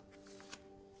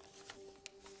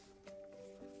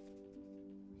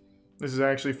 This is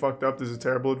actually fucked up. This is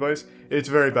terrible advice. It's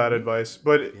very bad advice,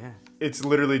 but it's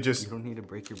literally just You don't need to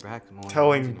break your back mowing lawns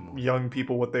telling anymore. young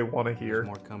people what they want to hear. There's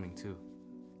more coming too.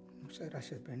 Muchas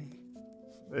gracias, Benny.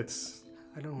 It's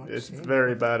I don't know what to say.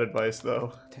 very bad advice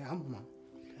though. Te amo, Mom.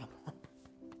 Te amo.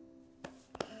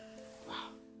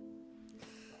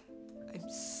 I'm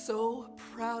so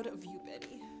proud of you,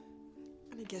 Benny.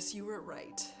 And I guess you were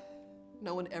right.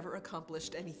 No one ever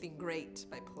accomplished anything great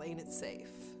by playing it safe.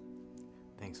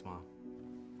 Thanks, Mom.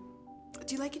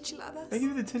 Do you like enchiladas? Thank you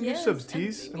for the 10 new subs,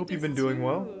 Tease. I hope you've been doing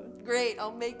well. Great,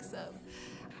 I'll make some.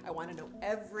 I want to know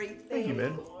everything. Thank you,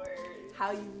 man.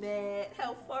 How you met,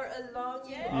 how far along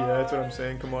you Yeah, that's what I'm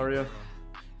saying, Kamaria.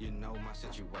 You know my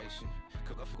situation.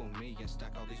 Cook up for me and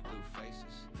stack all these blue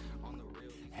faces. On the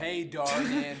real. Hey,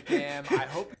 Dharmann fam. I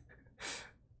hope.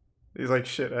 He's like,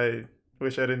 shit, I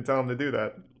wish I didn't tell him to do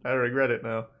that. I regret it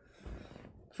now.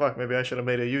 Fuck, maybe I should have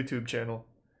made a YouTube channel.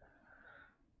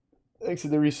 Thanks to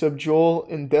the resub, Joel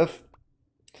and Def.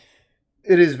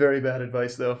 It is very bad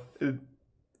advice, though.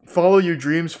 Follow your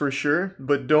dreams for sure,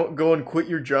 but don't go and quit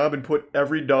your job and put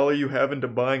every dollar you have into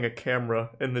buying a camera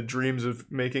in the dreams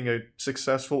of making a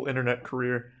successful internet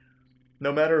career.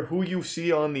 No matter who you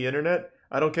see on the internet,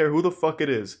 I don't care who the fuck it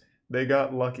is, they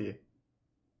got lucky.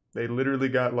 They literally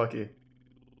got lucky.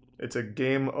 It's a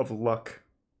game of luck.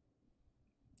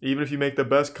 Even if you make the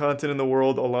best content in the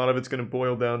world, a lot of it's going to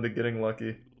boil down to getting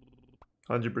lucky.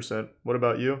 100%. What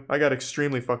about you? I got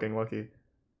extremely fucking lucky.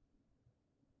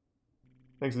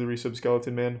 Thanks to the resub,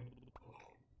 Skeleton Man.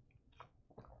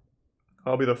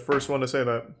 I'll be the first one to say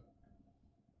that.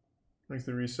 Thanks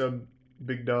to the resub,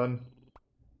 Big Don.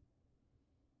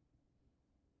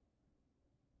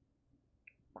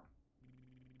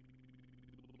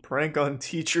 Prank on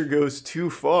teacher goes too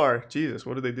far. Jesus,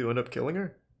 what did they do? End up killing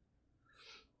her?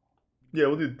 Yeah,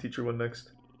 we'll do the teacher one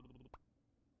next.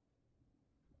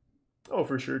 Oh,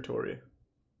 for sure, Tori.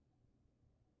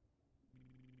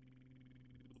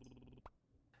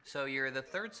 So you're the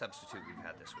third substitute we've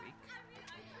had this week.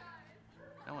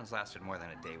 No one's lasted more than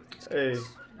a day with these Hey, kids.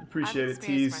 appreciate it,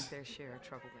 Tease. my fair share of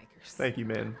troublemakers. Thank you,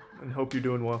 man. And hope you're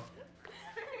doing well.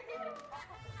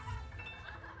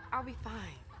 I'll be fine.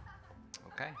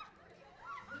 Okay.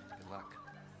 Good luck.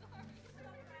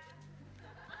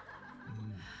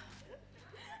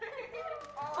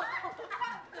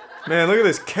 Man, look at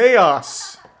this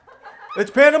chaos.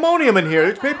 It's pandemonium in here.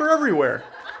 There's paper everywhere.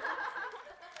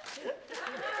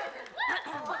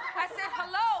 I said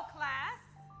hello, class.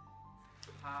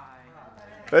 Hi.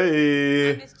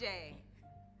 Hey. I'm Miss J.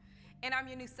 And I'm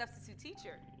your new substitute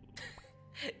teacher.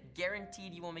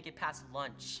 Guaranteed you won't make it past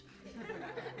lunch.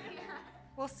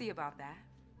 We'll see about that.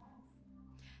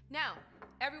 Now,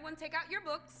 everyone take out your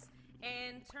books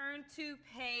and turn to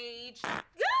page...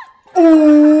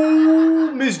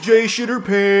 Ooh, Miss J shit her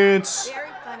pants. Very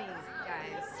funny,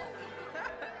 guys.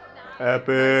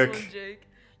 Epic. Nice one, Jake.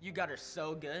 You got her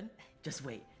so good. Just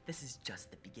wait. This is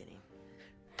just the beginning.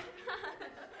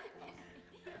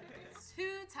 2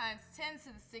 times 10 to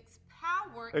the 6th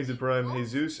power. Exit Prime,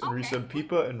 Jesus, and resub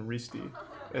Pipa and Risti.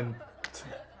 And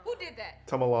Who did that?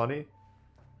 Tamalani.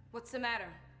 What's the matter?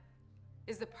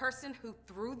 Is the person who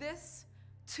threw this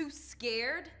too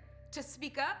scared to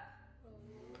speak up?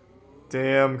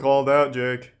 Damn, called out,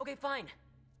 Jake. Okay, fine.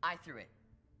 I threw it.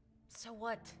 So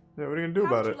what? Yeah, what are you gonna do How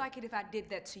about would it? you like it if I did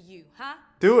that to you, huh?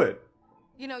 Do it.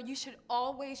 You know, you should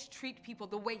always treat people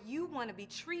the way you want to be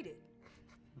treated.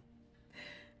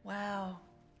 Wow.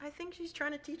 I think she's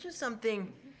trying to teach us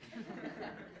something.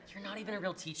 You're not even a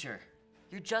real teacher.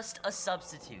 You're just a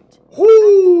substitute.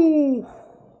 Whoo!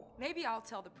 Maybe I'll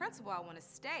tell the principal I want to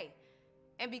stay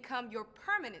and become your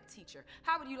permanent teacher.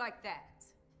 How would you like that?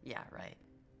 Yeah, right.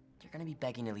 You're gonna be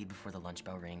begging to leave before the lunch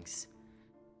bell rings.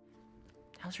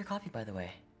 How's your coffee, by the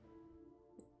way?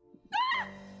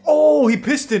 Oh, he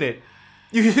pissed in it.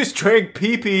 You just drank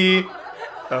pee-pee.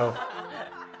 Oh.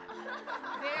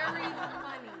 Very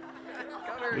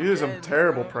funny. These are some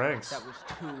terrible pranks. That was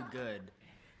too good.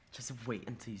 Just wait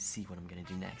until you see what I'm gonna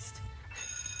do next.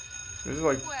 This is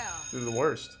like, Well, this is the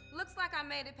worst. Looks like I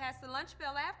made it past the lunch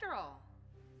bell after all.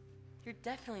 You're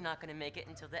definitely not gonna make it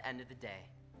until the end of the day.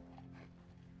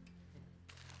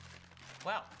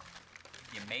 Well,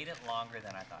 you made it longer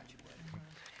than I thought you would.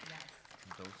 Yes.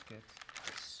 Those kids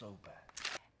are so bad.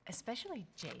 Especially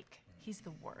Jake. He's the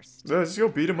worst. Yeah, let's go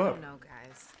beat him up. No,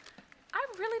 guys. I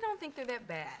really don't think they're that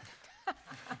bad.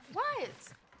 What?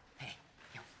 Hey,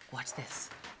 yo, watch this.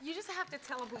 You just have to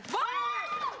tell them who.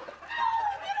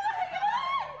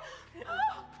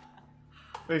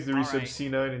 Thanks to resub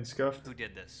C9 and Scuffed. Who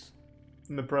did this?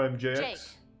 In the Prime JX. Jake,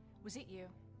 was it you?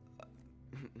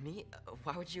 Me?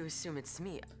 Why would you assume it's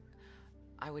me?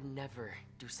 I would never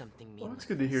do something mean. Well, that's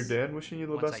good to hear, Dan. Wishing you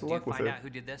the Once best I of do luck with find it. out who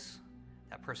did this,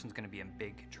 that person's gonna be in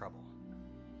big trouble.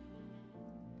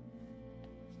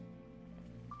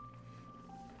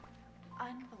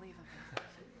 Unbelievable.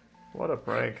 What a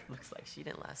prank. Looks like she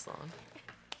didn't last long.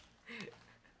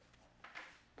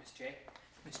 Miss J?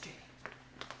 Miss J.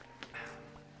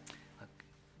 Look,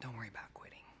 don't worry about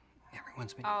quitting.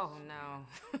 Everyone's been... Oh, no.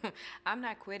 I'm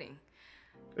not quitting.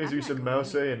 Thanks to resub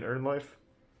Mouse A and Earn Life.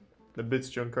 The Bits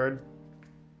junk card.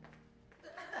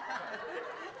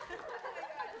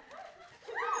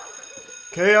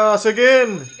 Chaos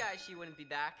again! You guys, she wouldn't be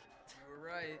back. You're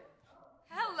right.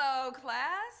 Hello,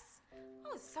 class.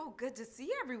 Oh, it's so good to see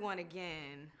everyone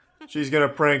again. She's gonna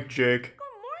prank Jake.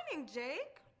 Good morning,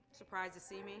 Jake. Surprised to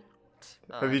see me?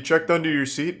 Have you checked under your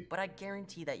seat? But I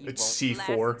guarantee that you It's won't.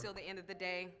 C4. Last until the end of the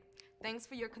day. Thanks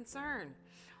for your concern.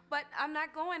 But I'm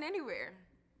not going anywhere.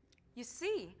 You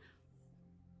see.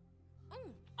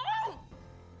 Oh!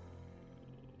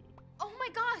 Oh my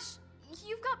gosh!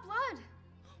 You've got blood.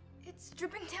 It's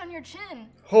dripping down your chin.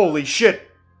 Holy shit!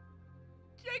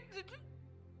 Jake, did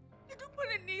you put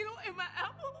a needle in my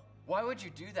elbow? Why would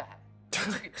you do that?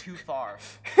 You took it too far.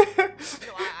 No,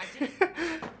 I didn't.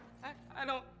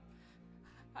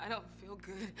 I don't feel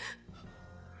good.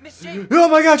 Miss J. Oh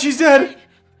my god, she's dead!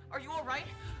 Are you alright?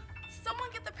 Someone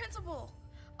get the principal.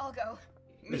 I'll go.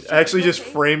 Actually, just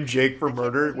frame Jake for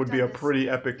murder would be a pretty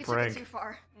epic You took it prank. too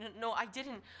far. No, I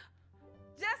didn't.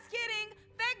 Just kidding.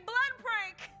 Fake blood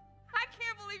prank. I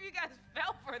can't believe you guys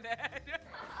fell for that.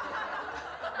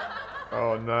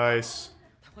 Oh, nice.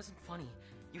 That wasn't funny.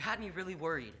 You had me really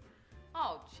worried.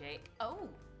 Oh, Jake. Oh,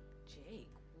 Jake.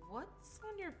 What's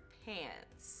on your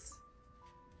pants?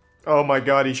 Oh my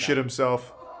god, he shit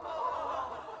himself.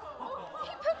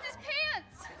 He pooped his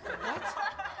pants. What?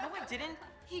 No, I didn't.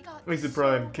 He got Thanks to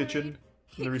Prime Kitchen.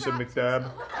 And the resub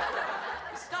McDab.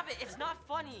 Stop it. It's not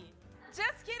funny.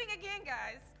 Just kidding again,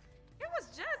 guys. It was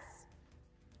just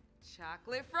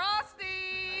chocolate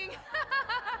frosting.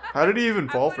 How did he even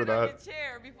fall I for put it on that? your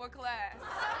chair before class.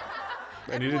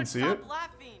 And you didn't see it?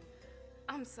 Laughing.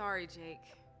 I'm sorry, Jake.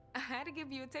 I had to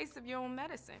give you a taste of your own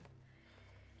medicine.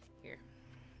 Here,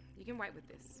 you can wipe with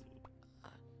this.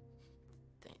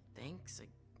 Thanks.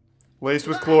 Laced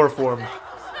with chloroform.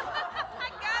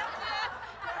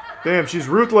 Damn, she's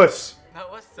ruthless. That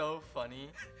was so funny.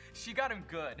 She got him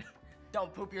good.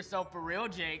 Don't poop yourself for real,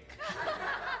 Jake.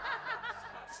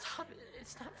 Stop it.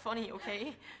 It's not funny,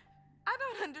 okay? I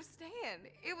don't understand.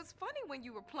 It was funny when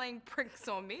you were playing pranks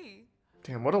on me.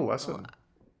 Damn, what a lesson.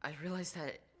 I realized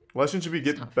that Lesson should be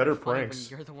getting better pranks.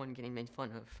 when you're the one getting made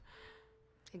fun of.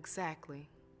 Exactly.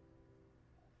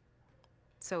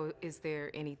 So, is there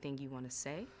anything you want to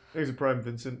say? Thanks a prime,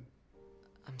 Vincent.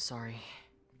 I'm sorry.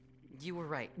 You were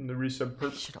right. In the resub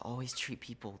I should always treat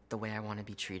people the way I want to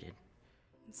be treated.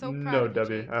 So proud No, of you,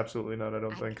 Debbie, Jake. absolutely not. I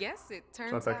don't think. I guess it It's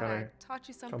turns not that out kind I of taught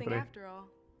you something company. after all.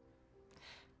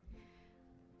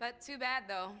 But too bad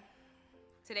though.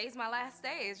 Today's my last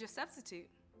day as your substitute.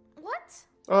 What?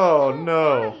 Oh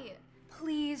no. Why?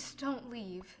 Please don't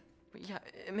leave. But yeah,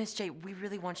 Miss J, we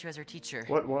really want you as our teacher.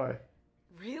 What? Why?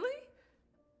 Really?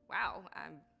 Wow,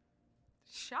 I'm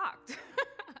shocked.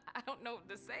 I don't know what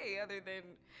to say other than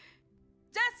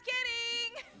just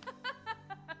kidding.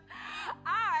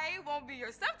 I won't be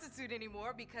your substitute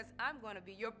anymore because I'm going to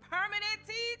be your permanent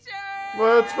teacher.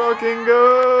 Let's fucking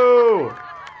go.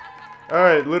 All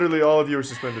right, literally all of you are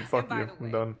suspended. Fuck you.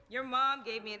 I'm done. Your mom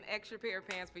gave me an extra pair of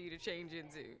pants for you to change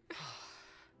into.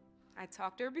 I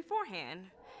talked to her beforehand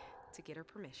to get her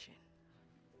permission.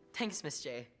 Thanks, Miss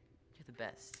J. You're the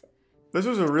best. This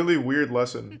was a really weird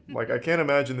lesson. Like, I can't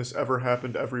imagine this ever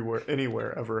happened everywhere,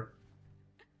 anywhere, ever.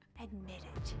 Admit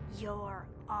it. You're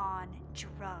on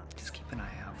drugs. Just keep an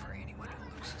eye out for anyone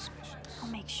who looks suspicious. I'll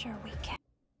make sure we catch.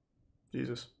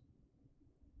 Jesus.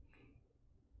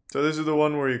 So this is the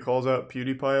one where he calls out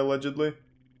PewDiePie, allegedly?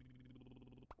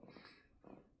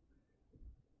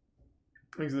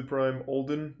 Thanks to the prime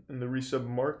Olden and the resub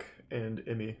Mark and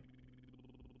Emmy.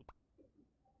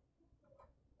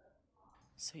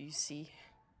 So you see,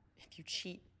 if you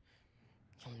cheat,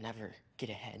 you'll never get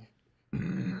ahead.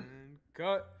 And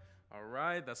cut. All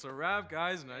right, that's a wrap,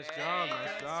 guys. Nice job.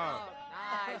 Nice job.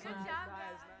 Nice job.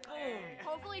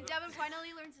 Hopefully Devin finally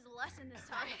learns his lesson this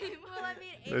time. Well, I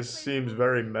mean, This seems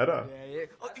very meta. Yeah.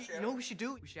 Oh, you know what we should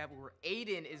do? We should have where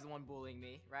Aiden is the one bullying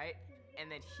me, right?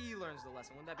 And then he learns the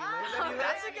lesson. Wouldn't that be lit?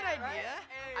 That's a good idea.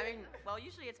 I mean, well,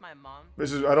 usually it's my mom.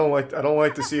 This is I don't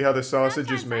like to see how the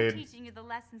sausage is Sometimes I'm made. teaching you the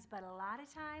lessons, but a lot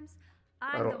of times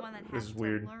I I'm the don't- one that this has is to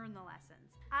weird. learn the lessons.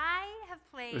 I have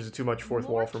played This is too much fourth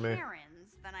more wall for me.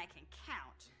 Karens than I can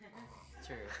count.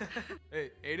 True.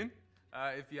 Hey, Aiden,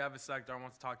 if you have a sec, Dharmann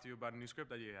wants to talk to you about a new script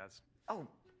that he has. Oh,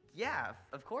 yeah,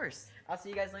 of course. I'll see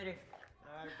you guys later.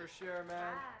 All right, for sure,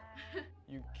 man.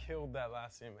 You killed that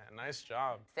last scene, man. Nice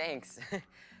job. Thanks.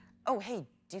 Oh, hey,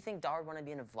 do you think Dar would want to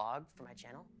be in a vlog for my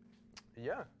channel?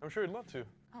 Yeah, I'm sure he'd love to.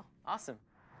 Oh, awesome.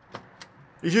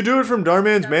 You should do it from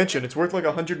Dharmann's mansion. It's worth like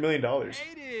 $100 million.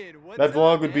 That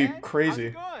vlog would be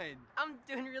crazy. I'm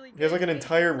doing really good. He has like an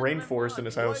entire rainforest in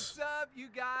his house. What's up, you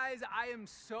guys? I am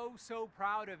so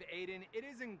proud of Aiden. It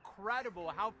is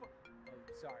incredible how. Oh,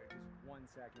 sorry, just 1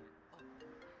 second.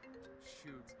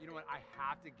 Shoot, you know what? I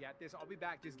have to get this. I'll be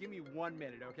back. Just give me 1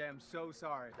 minute, okay? I'm so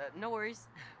sorry. No worries.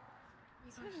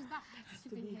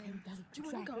 Do you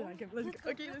want to go?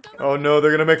 Okay, let's go. Oh no,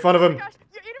 they're gonna make fun of him. Gosh,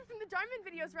 you're Aiden from the Dharmann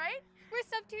videos, right? We're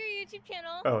subbed to your YouTube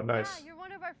channel. Oh, nice. Yeah, you're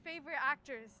one of our favorite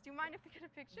actors. Do you mind if we get a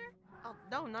picture? Oh,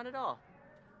 no, not at all.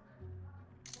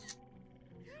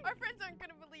 Our friends aren't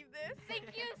gonna believe this.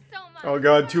 Thank you so much. Oh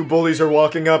god, 2 bullies are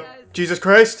walking up. Jesus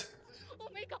Christ! Oh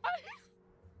my god.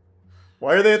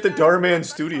 Why are they at the Dharmann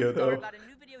studio though?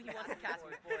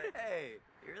 Hey,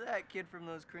 you're that kid from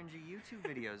those cringy YouTube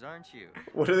videos, aren't you?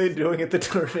 What are they doing at the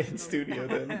Dharmann studio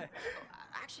then?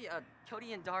 Actually,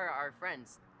 Cody and Dar are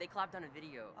friends. They collabed on a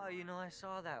video. Oh, you know, I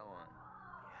saw that one.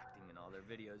 The acting in all their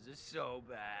videos is so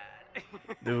bad.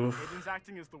 Oof. Aiden's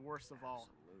acting is the worst of all.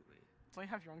 Absolutely. Don't you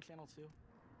have your own channel too?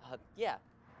 Yeah.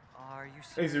 Are you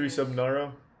Thanks serious? to resub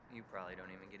Naro. You probably don't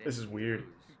even get This is weird.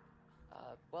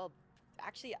 Well,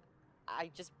 actually, I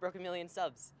just broke 1 million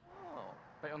subs. Oh.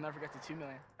 But you'll never get to 2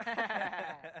 million.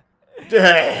 I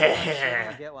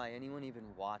don't get why anyone even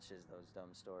watches those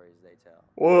dumb stories they tell.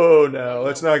 Whoa, now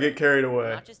let's not get carried We're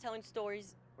away. not just telling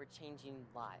stories, we're changing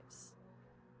lives.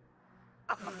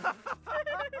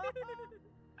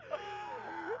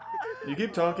 You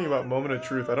keep talking about Moment of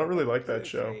Truth. I don't really like that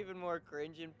show. You're even more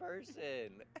cringe in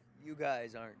person. You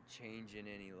guys aren't changing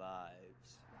any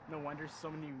lives. No wonder so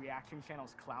many reaction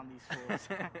channels clown these fools.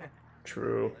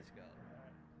 True.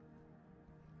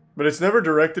 But it's never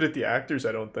directed at the actors,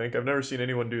 I don't think. I've never seen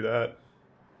anyone do that.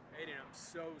 Aiden, I'm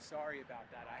so sorry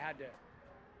about that. I had to.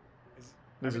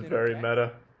 This is very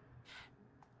meta.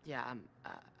 Yeah, I'm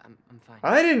fine.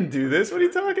 I didn't do this. What are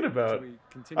you talking about?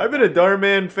 I've been a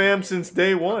Dharmann fam since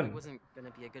day one. Wasn't gonna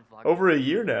be a good vlog. Over a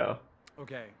year now.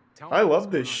 Okay, tell I me what's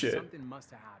love this going on. shit. Something must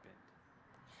have happened.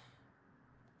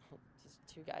 These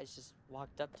two guys just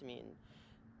walked up to me and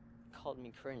called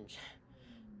me cringe.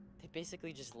 They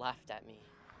basically just laughed at me.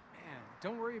 Man,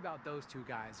 don't worry about those two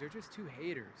guys. They're just two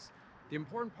haters. The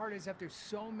important part is that there's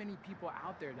so many people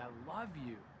out there that love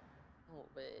you. Oh,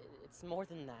 but it's more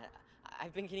than that.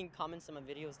 I've been getting comments on my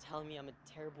videos telling me I'm a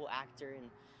terrible actor and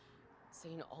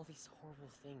saying all these horrible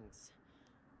things.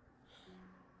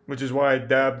 Which is why I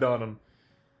dabbed on him.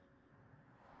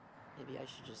 Maybe I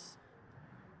should just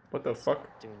What the fuck?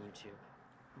 stop doing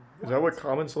YouTube. Is that what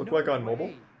comments look like on mobile?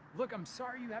 way. Look, I'm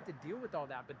sorry you have to deal with all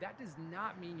that, but that does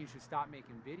not mean you should stop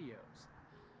making videos.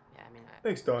 Yeah, I mean,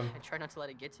 Thanks, Don. I try not to let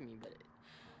it get to me, but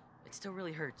it still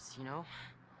really hurts, you know?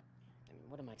 I mean,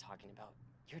 what am I talking about?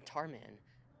 You're Dharmann.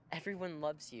 Everyone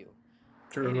loves you.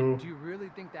 True. Aiden, do you really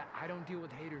think that I don't deal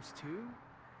with haters too?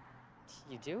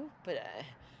 You do? But,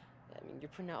 I mean, you're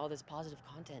putting out all this positive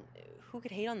content. Who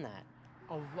could hate on that?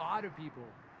 A lot of people.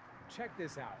 Check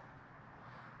this out.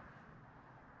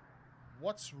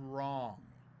 What's wrong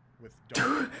with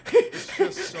Dharmann? It's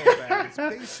just so bad. It's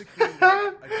basically like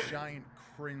a giant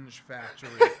cringe factory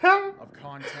of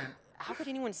content. How could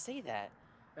anyone say that?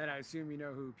 And I assume you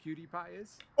know who PewDiePie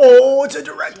is? Oh, it's a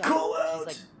direct call out. He's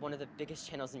like one of the biggest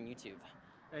channels on YouTube.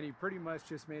 And he pretty much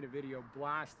just made a video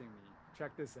blasting me.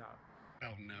 Check this out. Oh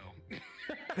no.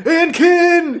 And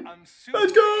Ken! I'm super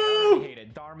Let's go!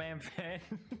 hated Dharmann fan.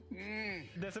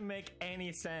 Doesn't make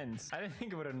any sense. I didn't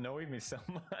think it would annoy me so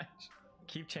much.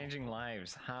 Keep changing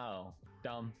lives. How?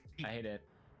 Dumb. I hate it.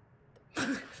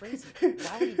 That's crazy.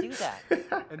 Why would he do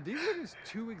that? And these are just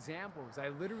two examples. I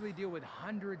literally deal with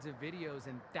hundreds of videos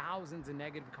and thousands of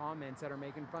negative comments that are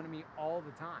making fun of me all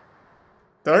the time.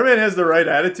 Dharmann has the right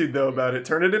attitude though about it.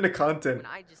 Turn it into content.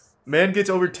 Man gets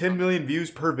over 10 million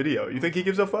views per video. You think he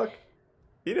gives a fuck?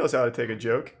 He knows how to take a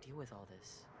joke. Deal with all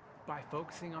this. By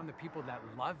focusing on the people that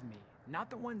love me, not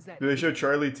the ones that Do they show hate me.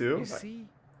 Charlie too? You see?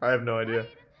 I have no idea.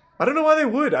 I don't know why they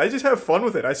would. I just have fun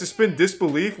with it. I suspend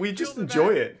disbelief. We just enjoy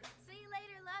it.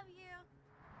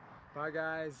 Bye,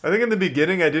 guys. I think in the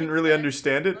beginning I didn't really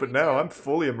understand it, but now I'm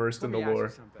fully immersed in the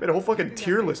lore. Made a whole fucking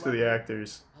tier list of the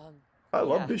actors. I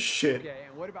love this shit. Okay,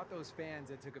 and what about those fans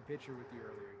that took a picture with you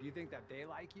earlier? Do you think that they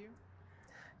like you?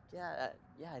 Yeah,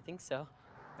 yeah, I think so.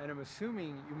 And I'm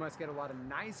assuming you must get a lot of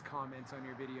nice comments on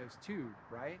your videos too,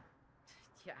 right?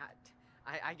 Yeah,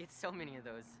 I get so many of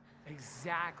those.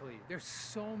 Exactly. There's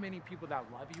so many people that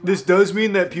love you. This does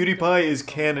mean that PewDiePie is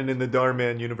canon in the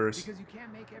Dharmann universe. Because you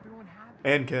can't make everyone happy.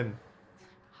 And Ken.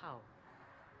 How?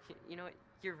 You know what?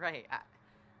 You're right.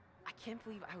 I can't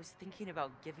believe I was thinking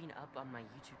about giving up on my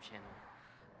YouTube channel.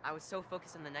 I was so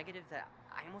focused on the negative that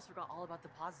I almost forgot all about the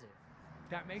positive.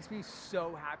 That makes me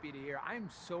so happy to hear. I am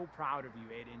so proud of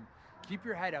you, Aiden. Keep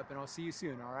your head up and I'll see you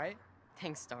soon, all right?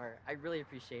 Thanks, Star. I really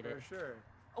appreciate it. For sure.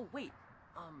 Oh, wait.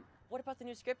 What about the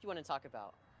new script you want to talk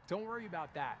about? Don't worry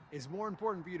about that. It's more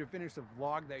important for you to finish the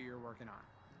vlog that you're working on.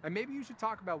 And maybe you should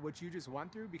talk about what you just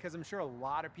went through because I'm sure a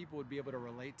lot of people would be able to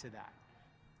relate to that.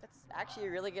 That's actually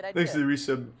a really good idea. Thanks to the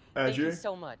resub, Thank you Azure.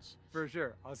 so much. For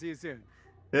sure. I'll see you soon.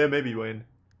 Yeah, maybe, Wayne.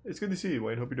 It's good to see you,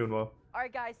 Wayne. Hope you're doing well.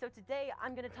 Alright, guys, so today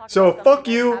I'm going to talk So, about fuck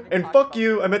something you, I haven't and talked fuck about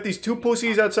you. I met these two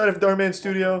pussies outside of Dharmann's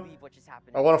studio.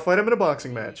 I want to fight them in a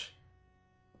boxing match.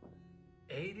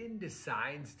 Aiden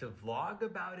decides to vlog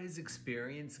about his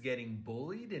experience getting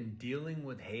bullied and dealing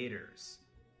with haters.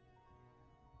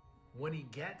 When he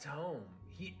gets home,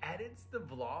 he edits the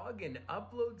vlog and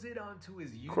uploads it onto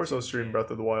his YouTube Of course I'll stream channel.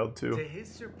 Breath of the Wild To too. his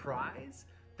surprise,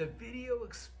 the video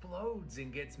explodes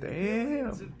and gets Damn.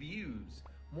 millions of views,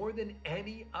 more than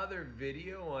any other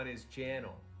video on his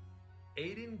channel.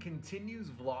 Aiden continues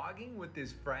vlogging with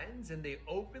his friends and they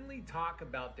openly talk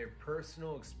about their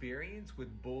personal experience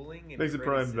with bullying and Thanks to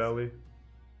Prime criticism. Valley.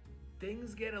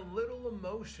 Things get a little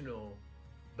emotional,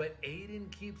 but Aiden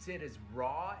keeps it as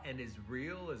raw and as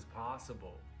real as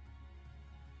possible.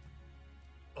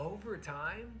 Over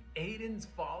time, Aiden's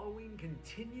following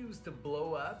continues to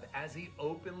blow up as he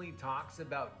openly talks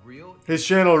about real His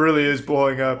channel really is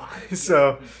blowing up,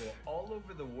 so people all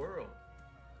over the world.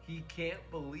 He can't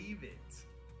believe it.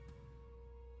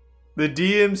 the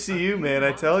DMCU, man,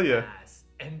 I tell you.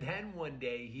 And then one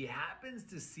day he happens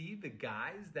to see the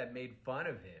guys that made fun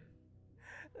of him.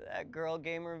 That girl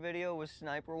gamer video with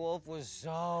Sniper Wolf was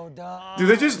so dumb. Do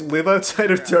they just live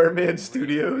outside of Dharmann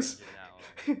Studios?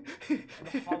 The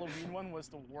Halloween one was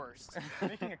the worst.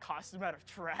 Making a costume out of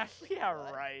trash? Yeah,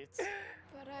 right.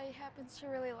 But I happen to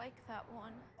really like that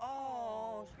one.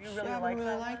 Oh, you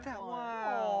really like that one?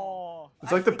 Oh.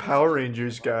 It's like the Power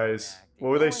Rangers guys. What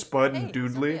were they? Spud and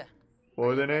Doodly? What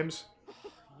were their names?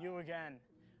 You again.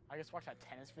 I just watched that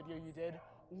tennis video you did.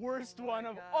 Worst one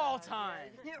of all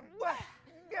time.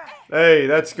 Hey,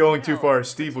 that's going too far.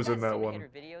 Steve was in that one. Her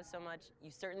videos so much, you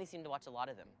certainly seem to watch a lot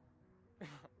of them.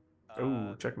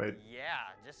 Ooh, checkmate. Yeah,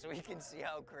 just so we can see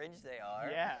how cringe they are.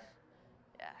 Yeah.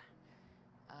 Yeah.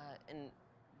 And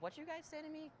what you guys say to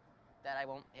me? That I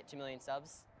won't hit 2 million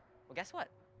subs? Well, guess what?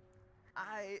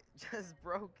 I just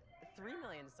broke 3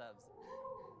 million subs.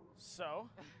 So?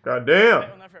 God damn.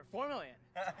 We'll never hit 4 million.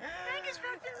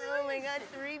 Oh my god,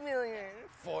 3 million.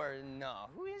 No,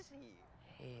 who is he?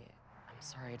 Hey, I'm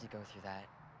sorry to go through that.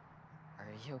 Are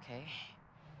you okay?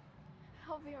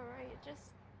 I'll be alright.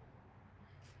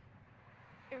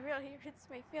 It really hurts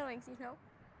my feelings, you know?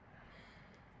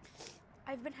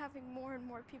 I've been having more and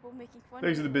more people making fun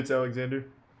Thanks for of the me. bits, Alexander.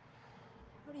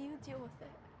 How do you deal with it?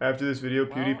 After this video,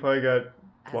 PewDiePie got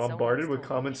bombarded with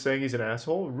comments saying he's an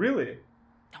asshole? Really?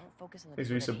 Don't focus on the Thanks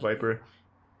people for that resub, hate you. Viper.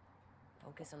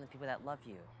 Focus on the people that love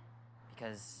you.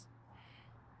 Because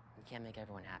you can't make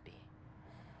everyone happy.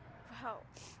 Wow.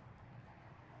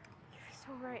 You're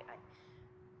so right.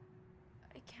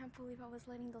 I can't believe I was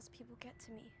letting those people get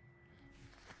to me.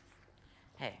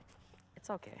 Hey, it's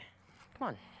okay. Come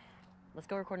on. Let's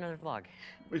go record another vlog.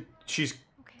 Wait, she's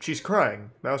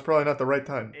crying. That was probably not the right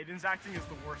time. Aiden's acting is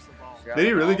the worst of all. Did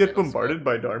he really get bombarded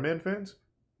by Dharmann fans?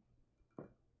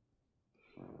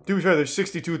 To be fair, there's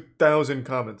 62,000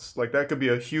 comments. Like, that could be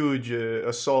a huge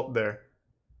assault there.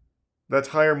 That's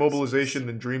higher mobilization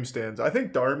than Dream Stands. I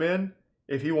think Dharmann,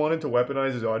 if he wanted to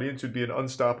weaponize his audience, would be an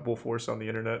unstoppable force on the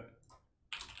internet.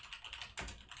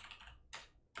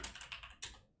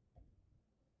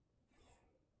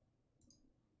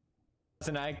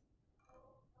 Tonight.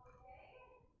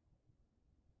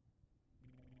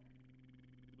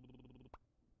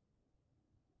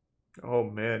 Oh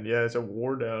man, yeah, it's a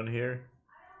war down here.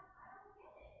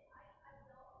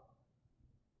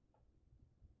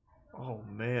 Oh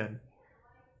man.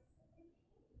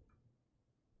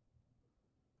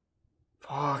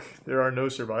 Fuck, there are no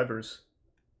survivors.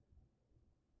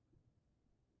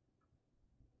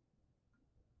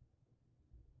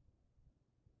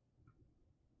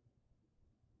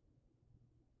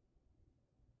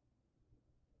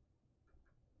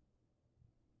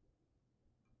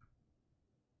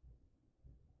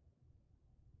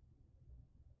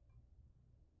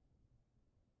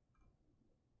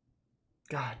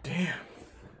 God damn.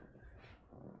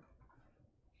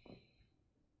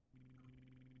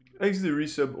 Thanks to the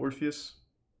resub, Orpheus.